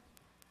 Aye.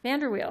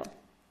 Vanderweel?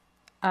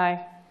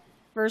 Aye.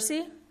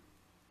 Versi?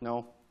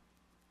 No.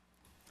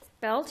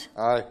 Belt?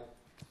 Aye.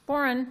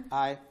 Boren?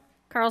 Aye.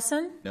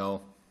 Carlson?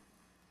 No.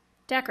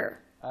 Decker?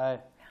 Aye.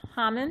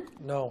 Hammond?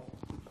 No.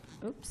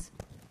 Oops.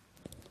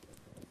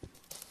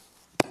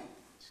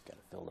 Just got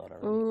it filled out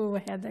already. Ooh,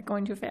 I had that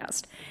going too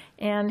fast.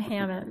 And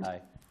Hammond.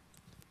 Aye.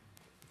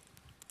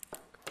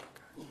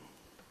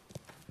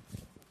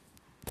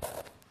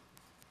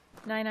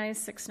 9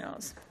 ayes, 6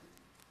 noes.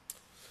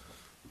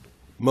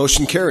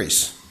 Motion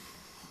carries.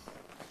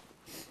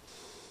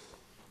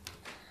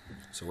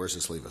 So where's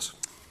this leave us?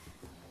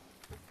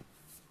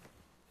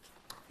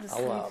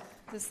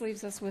 This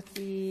leaves us with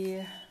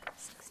the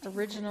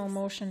original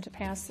motion to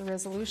pass the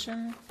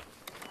resolution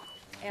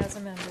as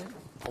amended.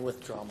 I'll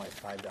withdraw my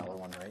 $5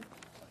 one, right?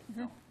 Mhm.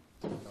 No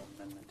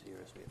amendment to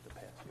yours, we have to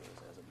pass yours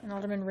as amended. And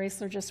Alderman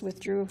Raisler just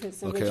withdrew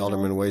his original. Okay,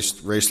 Alderman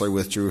Raisler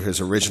withdrew his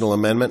original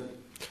amendment.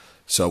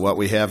 So what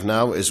we have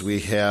now is we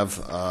have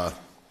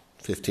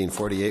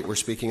 1548 we're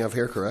speaking of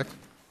here, correct?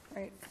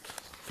 Right.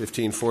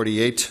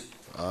 1548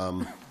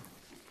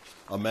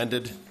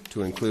 amended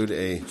to include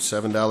a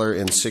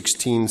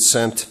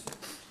 $7.16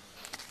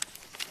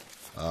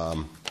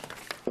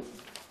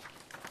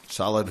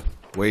 solid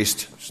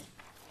waste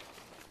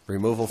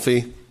removal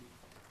fee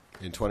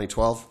in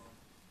 2012,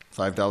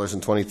 $5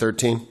 in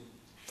 2013,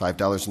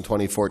 $5 in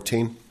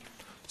 2014,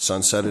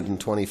 sunsetted in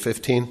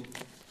 2015. Which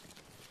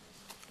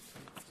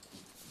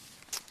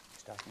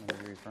document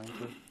are you referring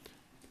to?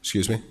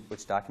 Excuse me?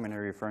 Which document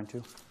are you referring to?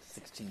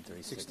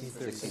 1636.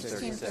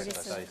 1636.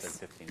 I thought you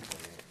said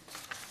 1548.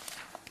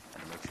 I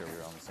want to make sure we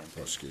were on the same Oh,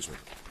 page. excuse me.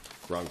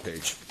 Wrong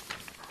page.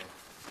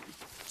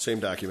 Same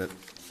document.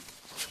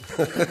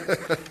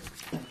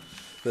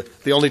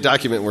 The only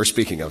document we're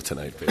speaking of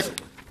tonight,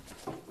 basically.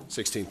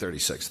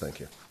 1636,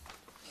 thank you.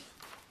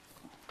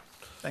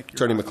 Thank you.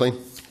 Attorney Your Honor.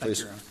 McLean, please. Thank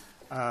you, Your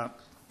Honor.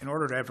 In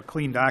order to have a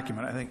clean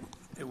document, I think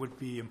it would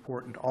be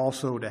important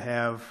also to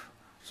have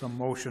some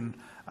motion.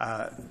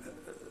 Mr.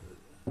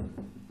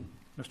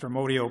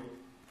 Modio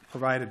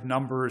provided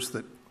numbers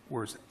that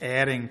was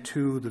adding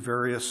to the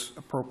various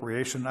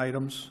appropriation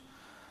items,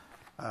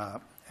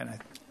 and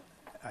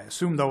I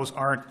assume those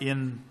aren't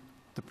in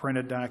the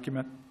printed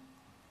document.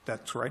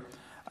 That's right.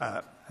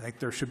 I think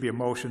there should be a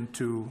motion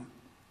to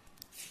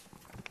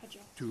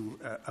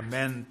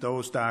amend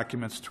those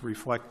documents to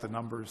reflect the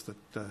numbers that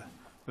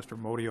Mr.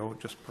 Modio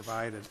just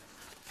provided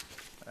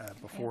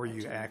before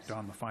you act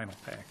on the final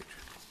package.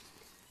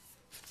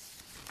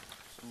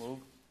 Move.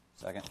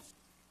 Second.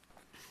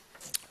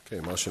 Okay,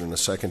 motion and a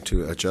second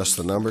to adjust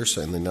the numbers,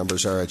 and the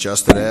numbers are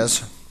adjusted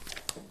as?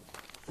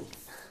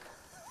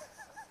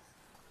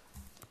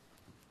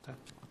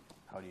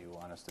 How do you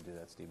want us to do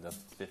that, Steve? The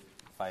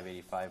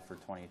 585 for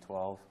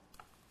 2012?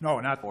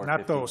 No, not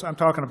 450? those. I'm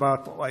talking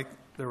about, like,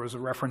 there was a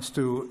reference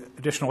to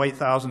additional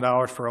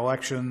 $8,000 for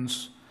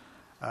elections.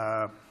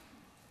 I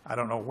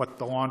don't know what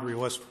the laundry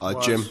list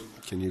was. Jim,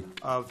 can you?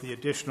 Of the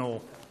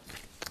additional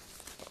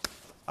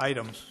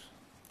items.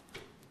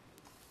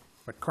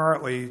 But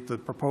currently, the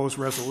proposed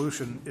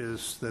resolution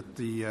is that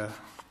the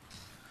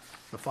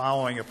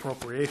following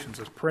appropriations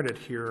as printed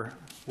here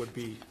would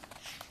be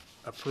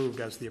approved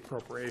as the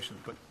appropriations.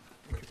 But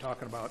if you're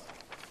talking about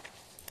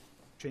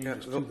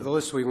changes to The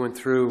list we went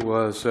through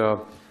was,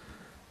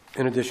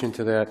 in addition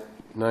to that,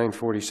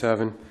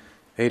 947,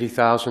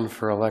 80,000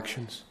 for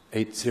elections,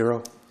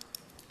 80.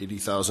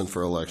 80,000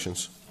 for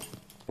elections.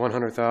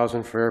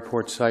 100,000 for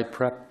airport site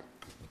prep.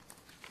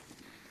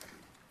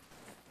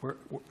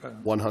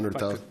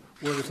 100,000.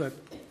 Where does that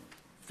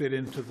fit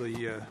into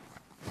the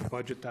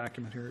budget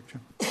document here,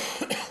 Jim?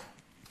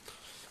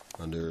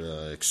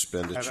 Under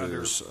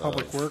expenditures. Under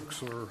Public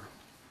Works, or?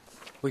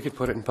 We could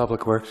put it in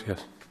Public Works,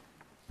 yes.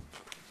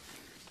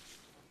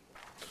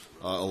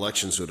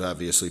 Elections would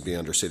obviously be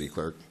under city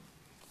clerk.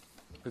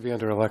 Would be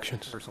under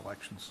elections. There's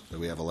elections. So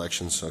we have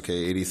elections. Okay,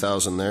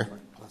 80,000 there.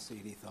 Plus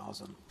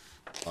 80,000.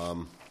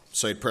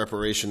 Site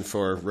preparation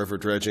for river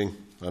dredging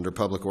under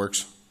Public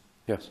Works.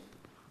 Yes.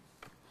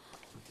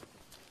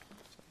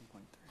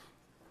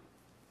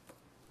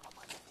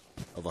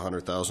 Of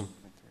 100,000.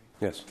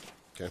 Yes.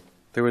 Okay.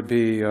 There would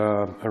be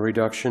a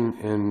reduction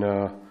in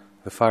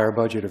the fire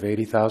budget of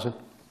 80,000.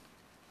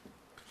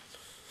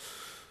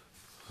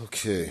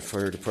 Okay,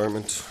 fire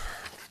department.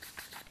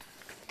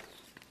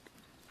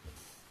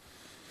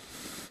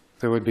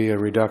 There would be a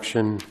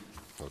reduction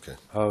Okay.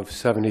 of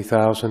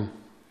 70,000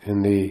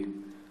 in the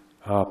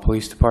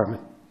police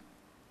department.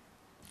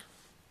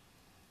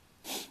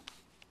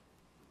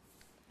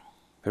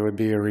 There would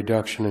be a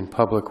reduction in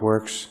Public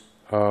Works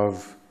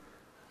of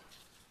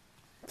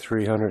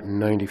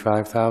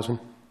 395,000.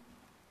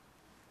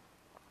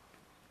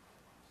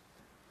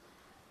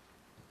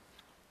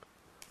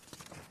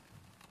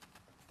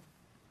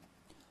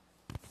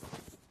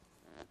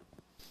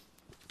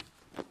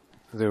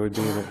 There would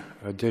be an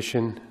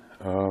addition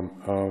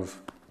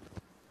of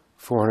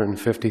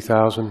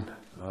 450,000.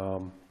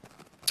 I'm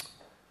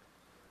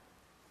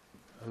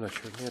not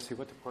sure. Nancy,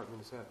 what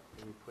department is that?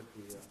 Did we put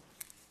the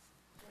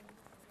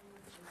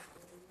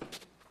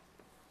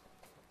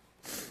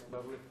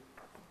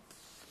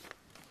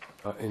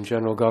in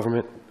general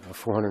government,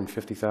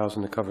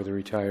 450,000 to cover the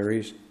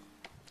retirees.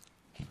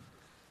 And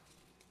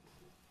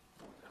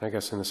I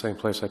guess in the same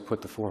place I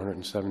put the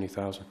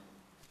 470,000.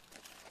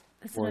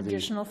 It's an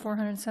additional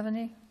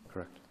 470?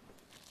 Correct.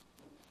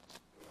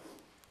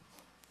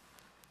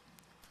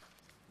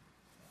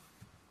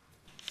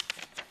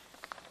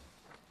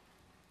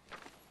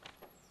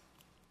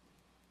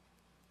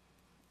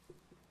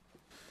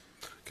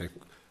 Okay.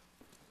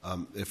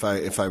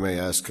 If I may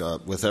ask,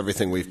 with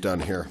everything we've done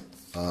here,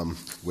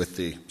 with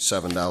the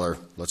 $7,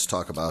 let's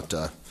talk about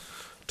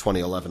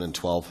 2011 and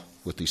 12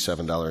 with the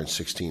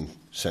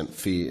 $7.16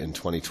 fee in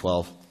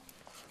 2012.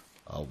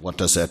 What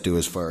does that do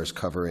as far as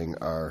covering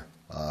our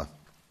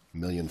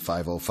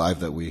 $1,505,000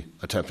 that we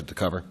attempted to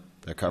cover?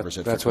 That covers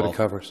it. That's for 12? what it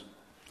covers.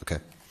 Okay.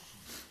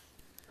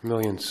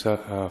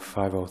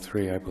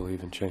 $1,503,000, I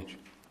believe, and change.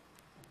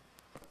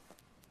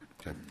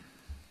 Okay.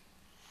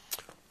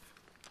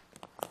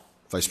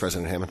 Vice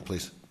President Hammond,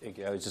 please. Thank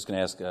you. I was just going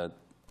to ask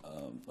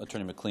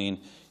Attorney McLean.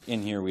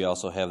 In here, we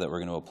also have that we're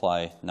going to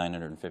apply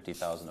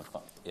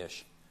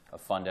 $950,000-ish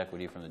of fund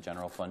equity from the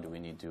general fund. Do we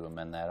need to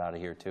amend that out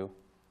of here too?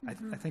 I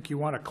think you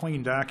want a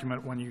clean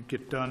document when you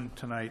get done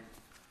tonight,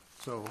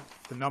 so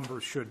the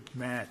numbers should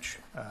match.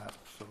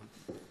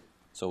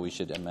 So we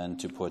should amend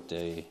to put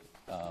a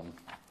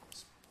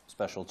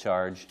special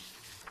charge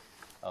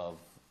of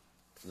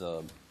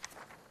the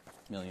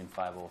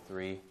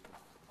 $1,503,000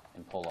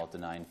 and pull out the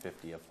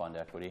 $950 of fund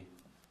equity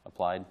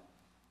applied.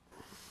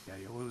 Yeah,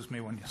 you lose me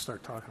when you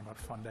start talking about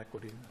fund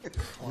equity.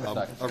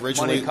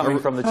 Money coming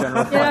from the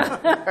general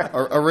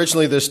fund.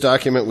 Originally, this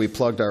document, we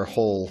plugged our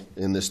hole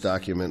in this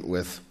document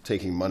with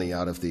taking money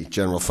out of the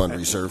general fund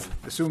reserve.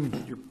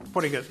 Assume you're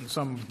putting it in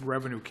some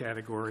revenue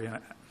category,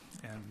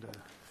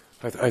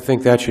 I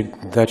think that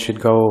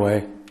should go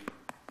away.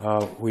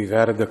 We've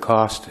added the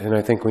cost, and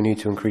I think we need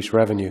to increase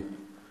revenue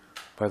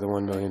by the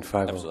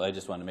 $1,500,000. Absolutely. I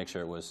just wanted to make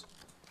sure it was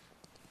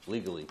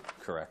legally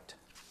correct.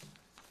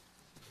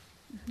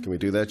 Can we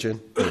do that, Jen?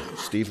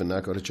 Steve, and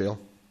not go to jail?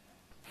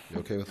 You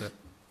okay with that?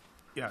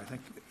 yeah, I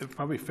think it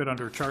probably fit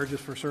under charges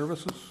for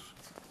services,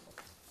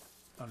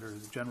 under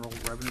the general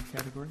revenue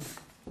category.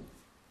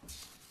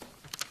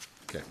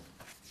 Okay.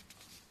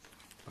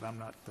 But I'm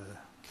not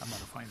a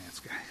finance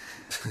guy.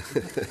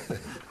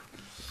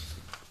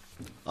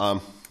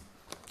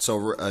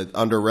 So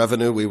under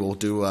revenue, we will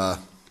do,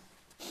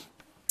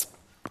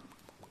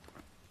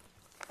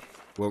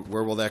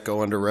 where will that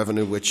go under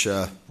revenue? Which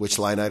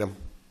line item?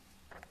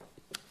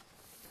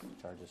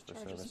 Charges for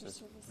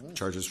services.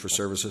 Charges for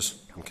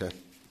services, okay.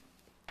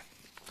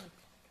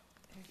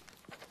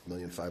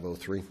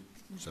 1,503,000,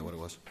 is that what it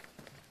was?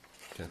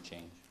 Okay.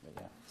 Change, but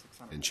yeah.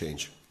 And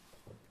change.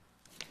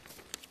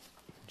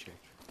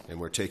 And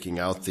we're taking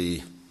out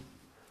the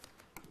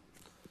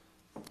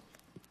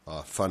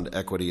fund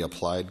equity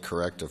applied,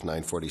 correct, of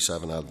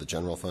 947 out of the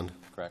general fund?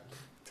 Correct.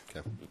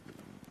 Okay.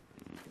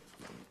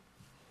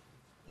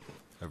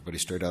 Everybody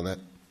straight on that?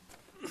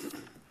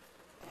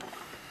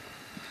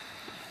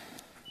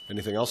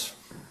 Anything else?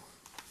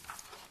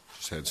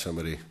 Just had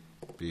somebody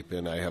beep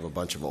in. I have a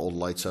bunch of old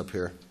lights up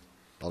here.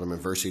 Alderman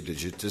Versey,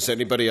 does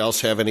anybody else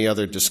have any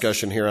other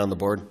discussion here on the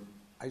board?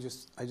 I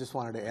just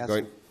wanted to ask.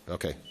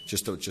 Okay,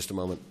 just a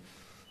moment.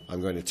 I'm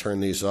going to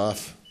turn these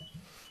off.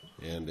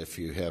 And if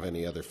you have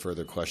any other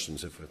further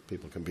questions, if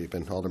people can beep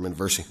in. Alderman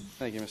Versey.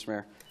 Thank you, Mr.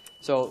 Mayor.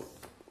 So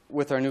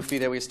with our new fee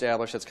that we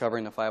established that's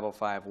covering the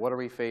 505, what are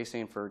we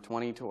facing for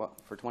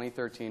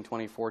 2013,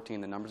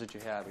 2014, the numbers that you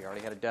had? We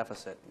already had a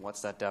deficit.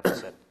 What's that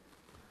deficit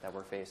that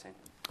we're facing?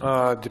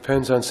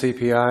 Depends on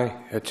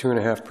CPI. At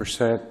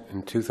 2.5%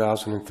 in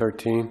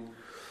 2013,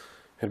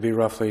 it'd be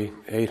roughly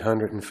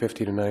 $850,000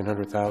 to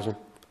 $900,000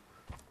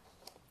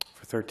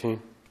 for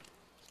 13.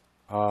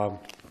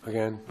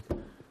 Again,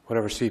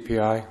 whatever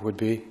CPI would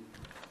be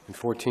in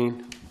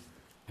 14.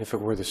 If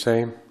it were the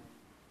same,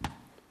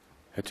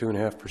 at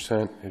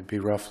 2.5%, it'd be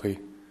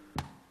roughly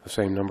the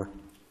same number,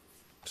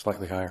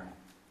 slightly higher.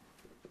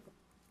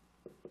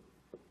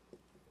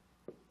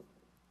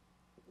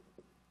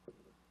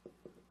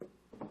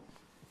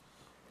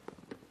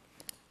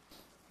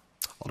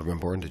 Alderman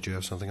Bourne, did you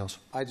have something else?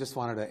 I just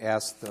wanted to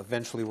ask,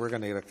 eventually we're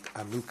going to get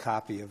a new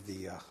copy of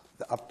the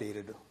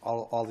updated,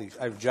 all these,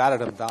 I've jotted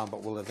them down,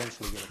 but we'll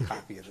eventually get a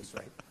copy of this,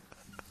 right?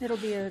 It'll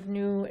be a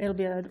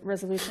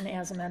resolution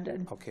as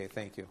amended. Okay,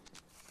 thank you.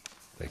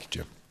 Thank you,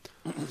 Jim.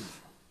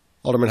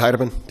 Alderman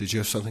Heidemann, did you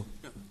have something?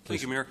 Yeah.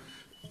 Thank you, Mayor.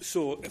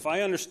 So if I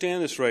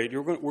understand this right,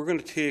 we're going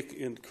to take,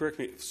 and correct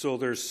me, so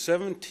there's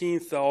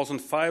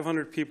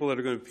 17,500 people that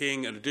are going to be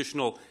paying an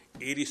additional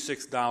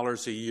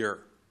 $86 a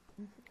year.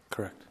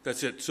 Correct.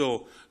 That's it.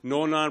 So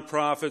no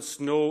nonprofits,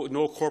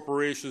 no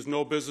corporations,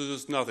 no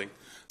businesses, nothing.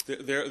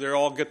 They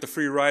all get the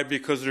free ride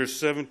because there's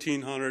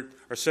 1,700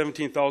 or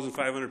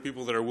 17,500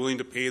 people that are willing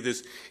to pay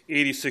this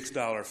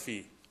 $86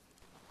 fee.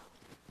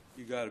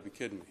 You got to be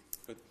kidding me.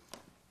 But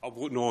I'll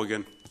vote no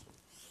again.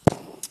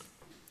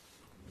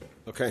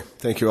 Okay.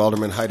 Thank you,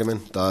 Alderman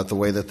Heidemann. The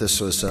way that this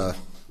was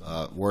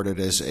worded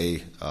is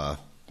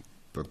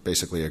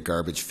basically a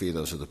garbage fee.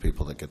 Those are the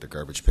people that get their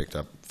garbage picked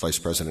up. Vice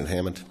President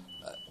Hammond.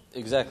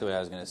 Exactly what I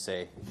was going to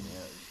say.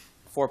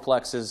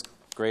 Fourplexes,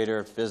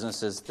 greater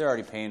businesses, they're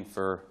already paying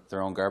for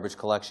their own garbage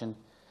collection,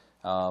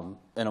 and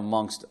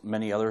amongst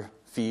many other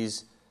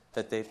fees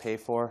that they pay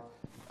for.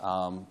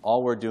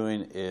 All we're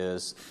doing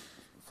is,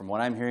 from what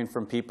I'm hearing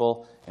from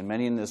people, and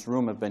many in this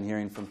room have been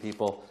hearing from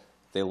people,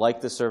 they like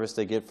the service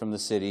they get from the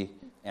city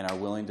and are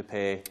willing to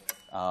pay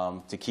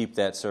to keep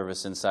that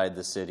service inside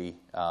the city.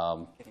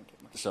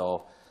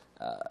 So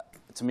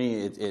to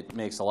me, it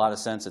makes a lot of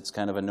sense. It's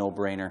kind of a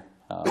no-brainer.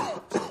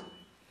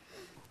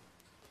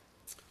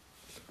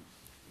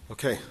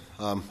 Okay,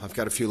 I've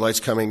got a few lights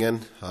coming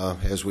in.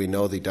 As we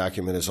know, the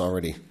document has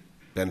already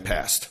been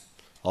passed.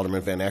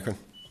 Alderman Van Akkeren?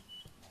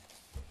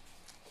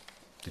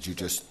 Did you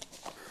just,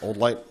 old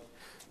light?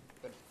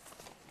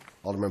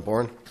 Alderman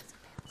Bourne?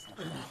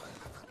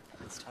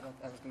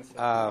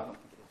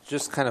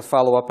 Just kind of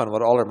follow up on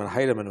what Alderman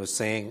Heidemann was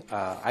saying.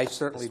 I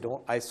certainly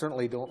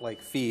don't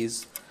like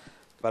fees,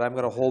 but I'm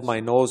going to hold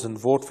my nose and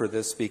vote for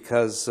this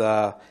because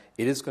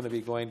it is going to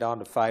be going down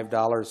to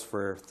 $5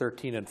 for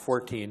 13 and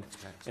 14,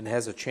 and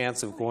has a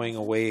chance of going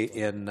away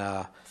in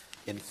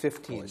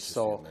 15.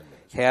 So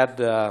had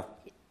the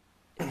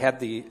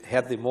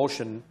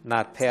motion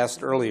not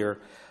passed earlier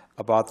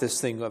about this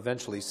thing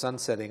eventually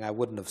sunsetting, I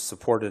wouldn't have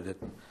supported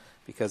it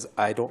because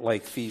I don't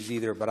like fees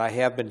either. But I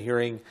have been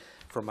hearing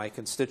from my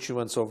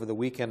constituents over the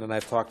weekend, and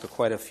I've talked to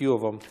quite a few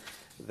of them,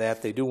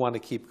 that they do want to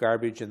keep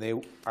garbage and they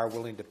are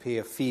willing to pay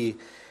a fee.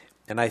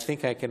 And I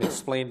think I can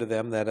explain to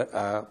them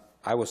that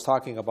I was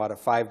talking about a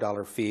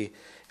 $5 fee,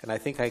 and I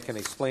think I can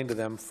explain to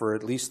them for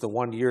at least the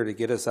 1 year to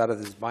get us out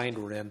of this bind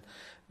we're in,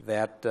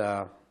 that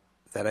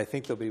I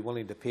think they'll be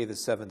willing to pay the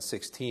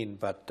 $7.16.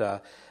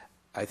 But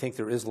I think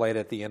there is light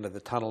at the end of the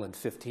tunnel in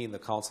 15. The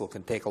council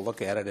can take a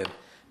look at it, and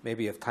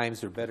maybe if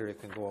times are better, it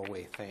can go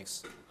away.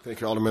 Thanks. Thank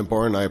you, Alderman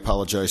Bourne. I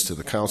apologize to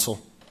the council.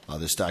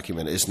 This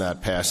document is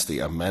not passed. The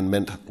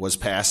amendment was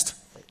passed.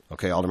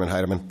 Okay, Alderman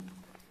Heidemann?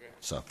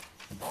 So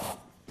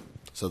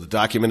the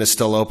document is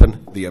still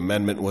open. The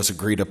amendment was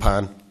agreed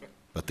upon,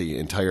 but the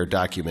entire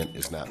document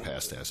is not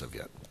passed as of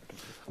yet.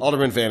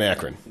 Alderman Van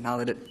Akkeren. Now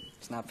that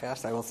it's not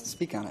passed, I will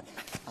speak on it.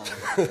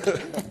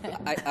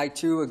 I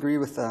too agree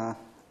with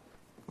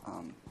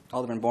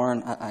Alderman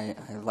Bourne. I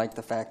like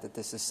the fact that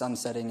this is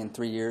sunsetting in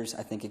 3 years.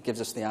 I think it gives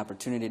us the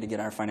opportunity to get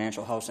our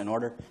financial house in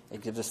order.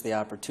 It gives us the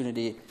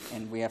opportunity,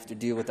 and we have to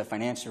deal with the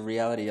financial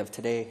reality of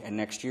today and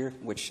next year,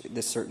 which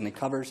this certainly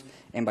covers.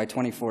 And by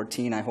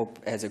 2014, I hope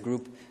as a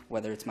group,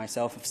 whether it's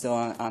myself still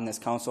on this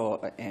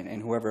council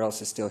and whoever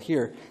else is still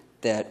here,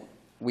 that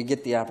we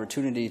get the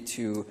opportunity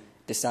to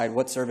decide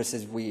what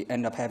services we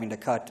end up having to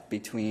cut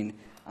between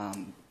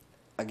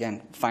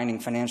again, finding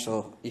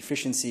financial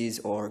efficiencies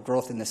or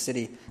growth in the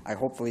city.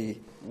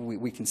 Hopefully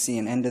we can see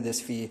an end to this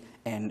fee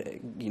and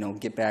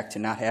get back to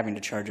not having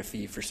to charge a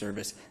fee for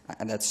service.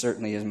 And that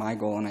certainly is my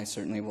goal, and I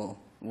certainly will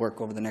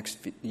work over the next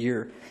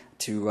year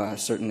to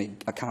certainly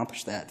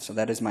accomplish that. So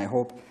that is my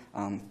hope.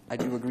 I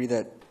do agree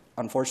that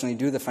unfortunately,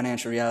 due to the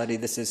financial reality,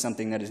 this is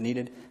something that is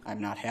needed.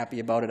 I'm not happy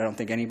about it. I don't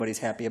think anybody's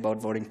happy about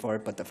voting for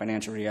it, but the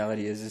financial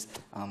reality is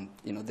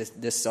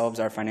this solves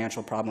our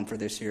financial problem for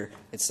this year.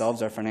 It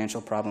solves our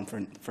financial problem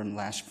for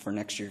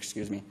next year,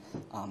 excuse me.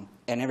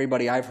 And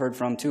everybody I've heard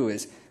from, too,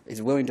 is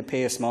willing to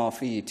pay a small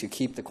fee to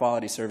keep the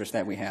quality service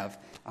that we have.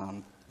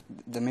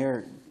 The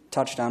mayor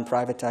touched on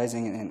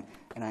privatizing,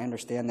 and I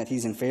understand that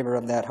he's in favor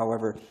of that.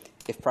 However,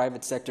 if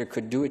private sector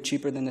could do it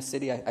cheaper than the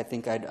city, I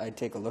think I'd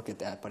take a look at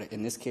that. But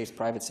in this case,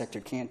 private sector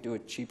can't do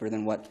it cheaper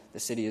than what the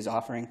city is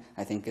offering.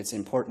 I think it's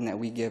important that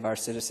we give our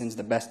citizens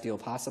the best deal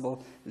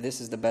possible.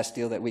 This is the best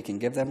deal that we can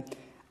give them.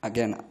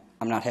 Again,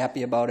 I'm not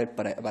happy about it,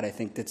 but I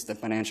think that's the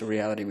financial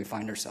reality we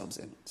find ourselves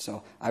in.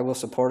 So I will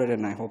support it,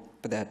 and I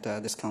hope that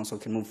this council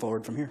can move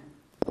forward from here.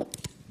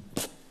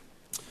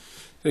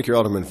 Thank you,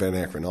 Alderman Van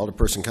Akkeren.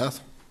 Alderperson Koth.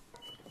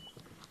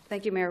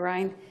 Thank you, Mayor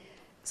Ryan.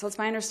 So it's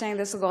my understanding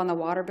this will go on the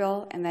water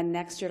bill, and then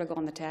next year it'll go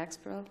on the tax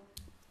bill?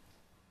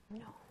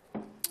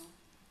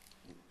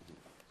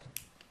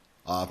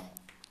 No.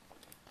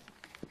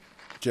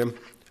 Jim,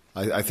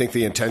 I think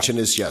the intention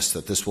is, yes,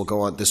 that this will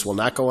go on. This will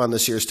not go on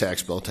this year's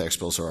tax bill. Tax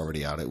bills are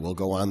already out. It will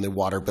go on the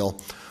water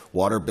bill.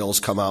 Water bills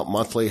come out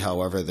monthly.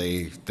 However,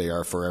 they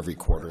are for every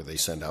quarter. They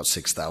send out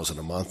 6,000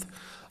 a month.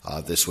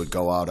 This would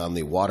go out on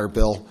the water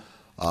bill,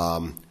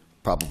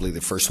 probably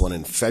the first one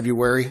in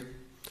February.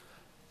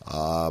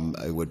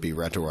 It would be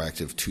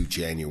retroactive to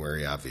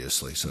January,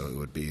 obviously. So it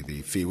would be,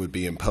 the fee would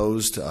be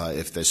imposed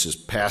if this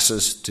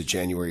passes to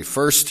January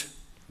 1st,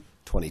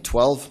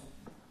 2012.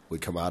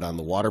 Would come out on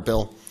the water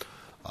bill.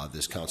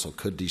 This council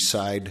could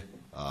decide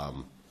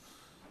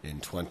in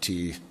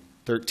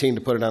 2013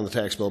 to put it on the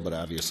tax bill, but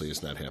obviously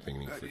it's not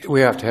happening.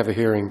 We have to have a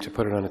hearing to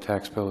put it on the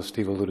tax bill, as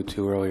Steve alluded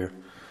to earlier.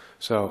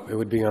 So it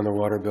would be on the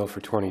water bill for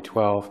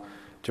 2012.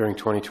 During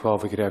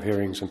 2012, we could have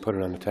hearings and put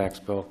it on the tax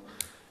bill,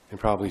 and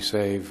probably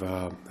save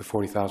the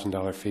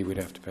 $40,000 fee we'd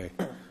have to pay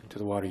to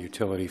the water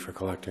utility for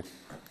collecting.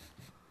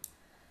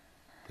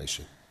 I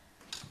see.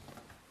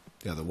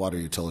 Yeah, the water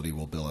utility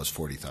will bill us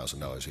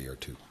 $40,000 a year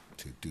to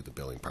do the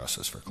billing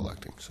process for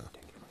collecting. So,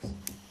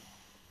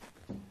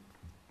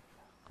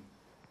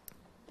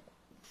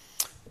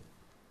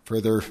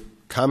 further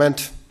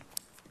comment?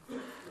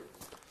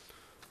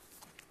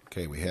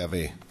 Okay, we have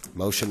a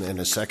motion and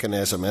a second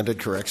as amended.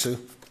 Correct, Sue?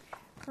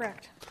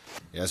 Correct.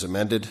 As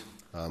amended.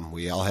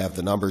 We all have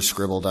the numbers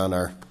scribbled on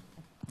our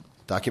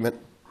document.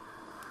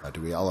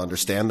 Do we all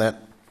understand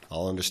that?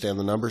 All understand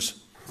the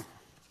numbers?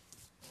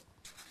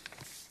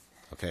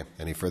 Okay.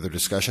 Any further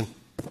discussion?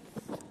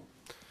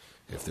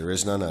 If there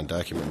is none, on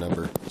document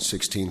number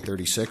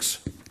 1636,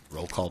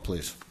 roll call,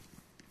 please.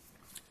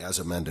 As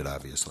amended,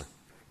 obviously.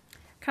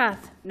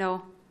 Koth.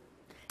 No.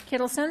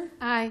 Kittleson.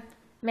 Aye.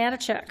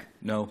 Matichak.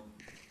 No.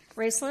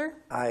 Raisler.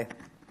 Aye.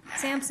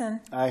 Sampson.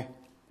 Aye.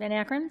 Van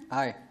Akkeren.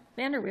 Aye.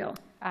 Vanderweel.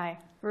 Aye.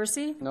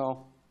 Versi.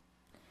 No.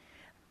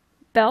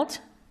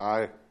 Belt.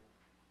 Aye.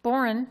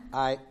 Boren.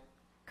 Aye.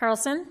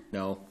 Carlson.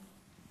 No.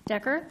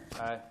 Decker.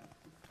 Aye.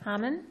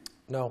 Hammond.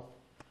 No.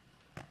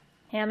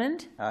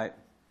 Hammond. Aye.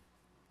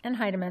 And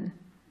Heidemann.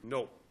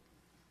 No.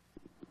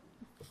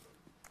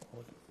 Oh,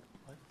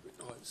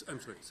 I'm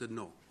sorry, I said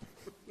no.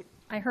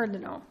 I heard the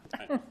no.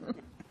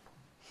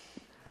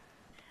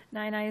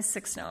 9 ayes,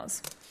 6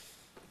 noes.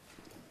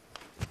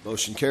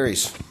 Motion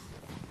carries.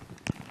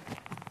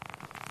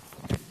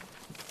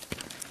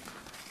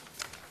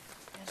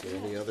 Is there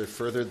any other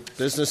further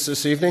business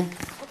this evening?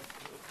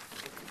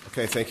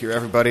 Okay, thank you,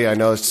 everybody. I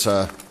know it's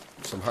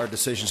some hard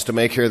decisions to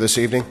make here this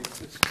evening.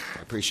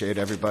 I appreciate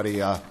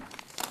everybody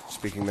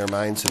speaking their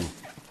minds and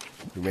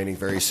remaining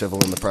very civil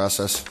in the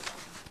process.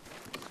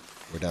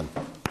 We're done.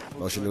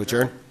 Motion to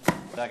adjourn?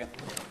 Second.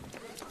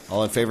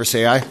 All in favor,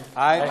 say aye.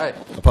 Aye.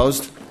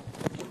 Opposed?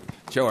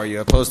 Joe, are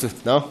you opposed to?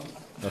 No?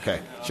 Okay.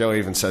 Joe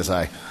even says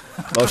aye.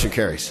 Motion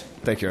carries.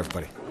 Thank you,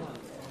 everybody.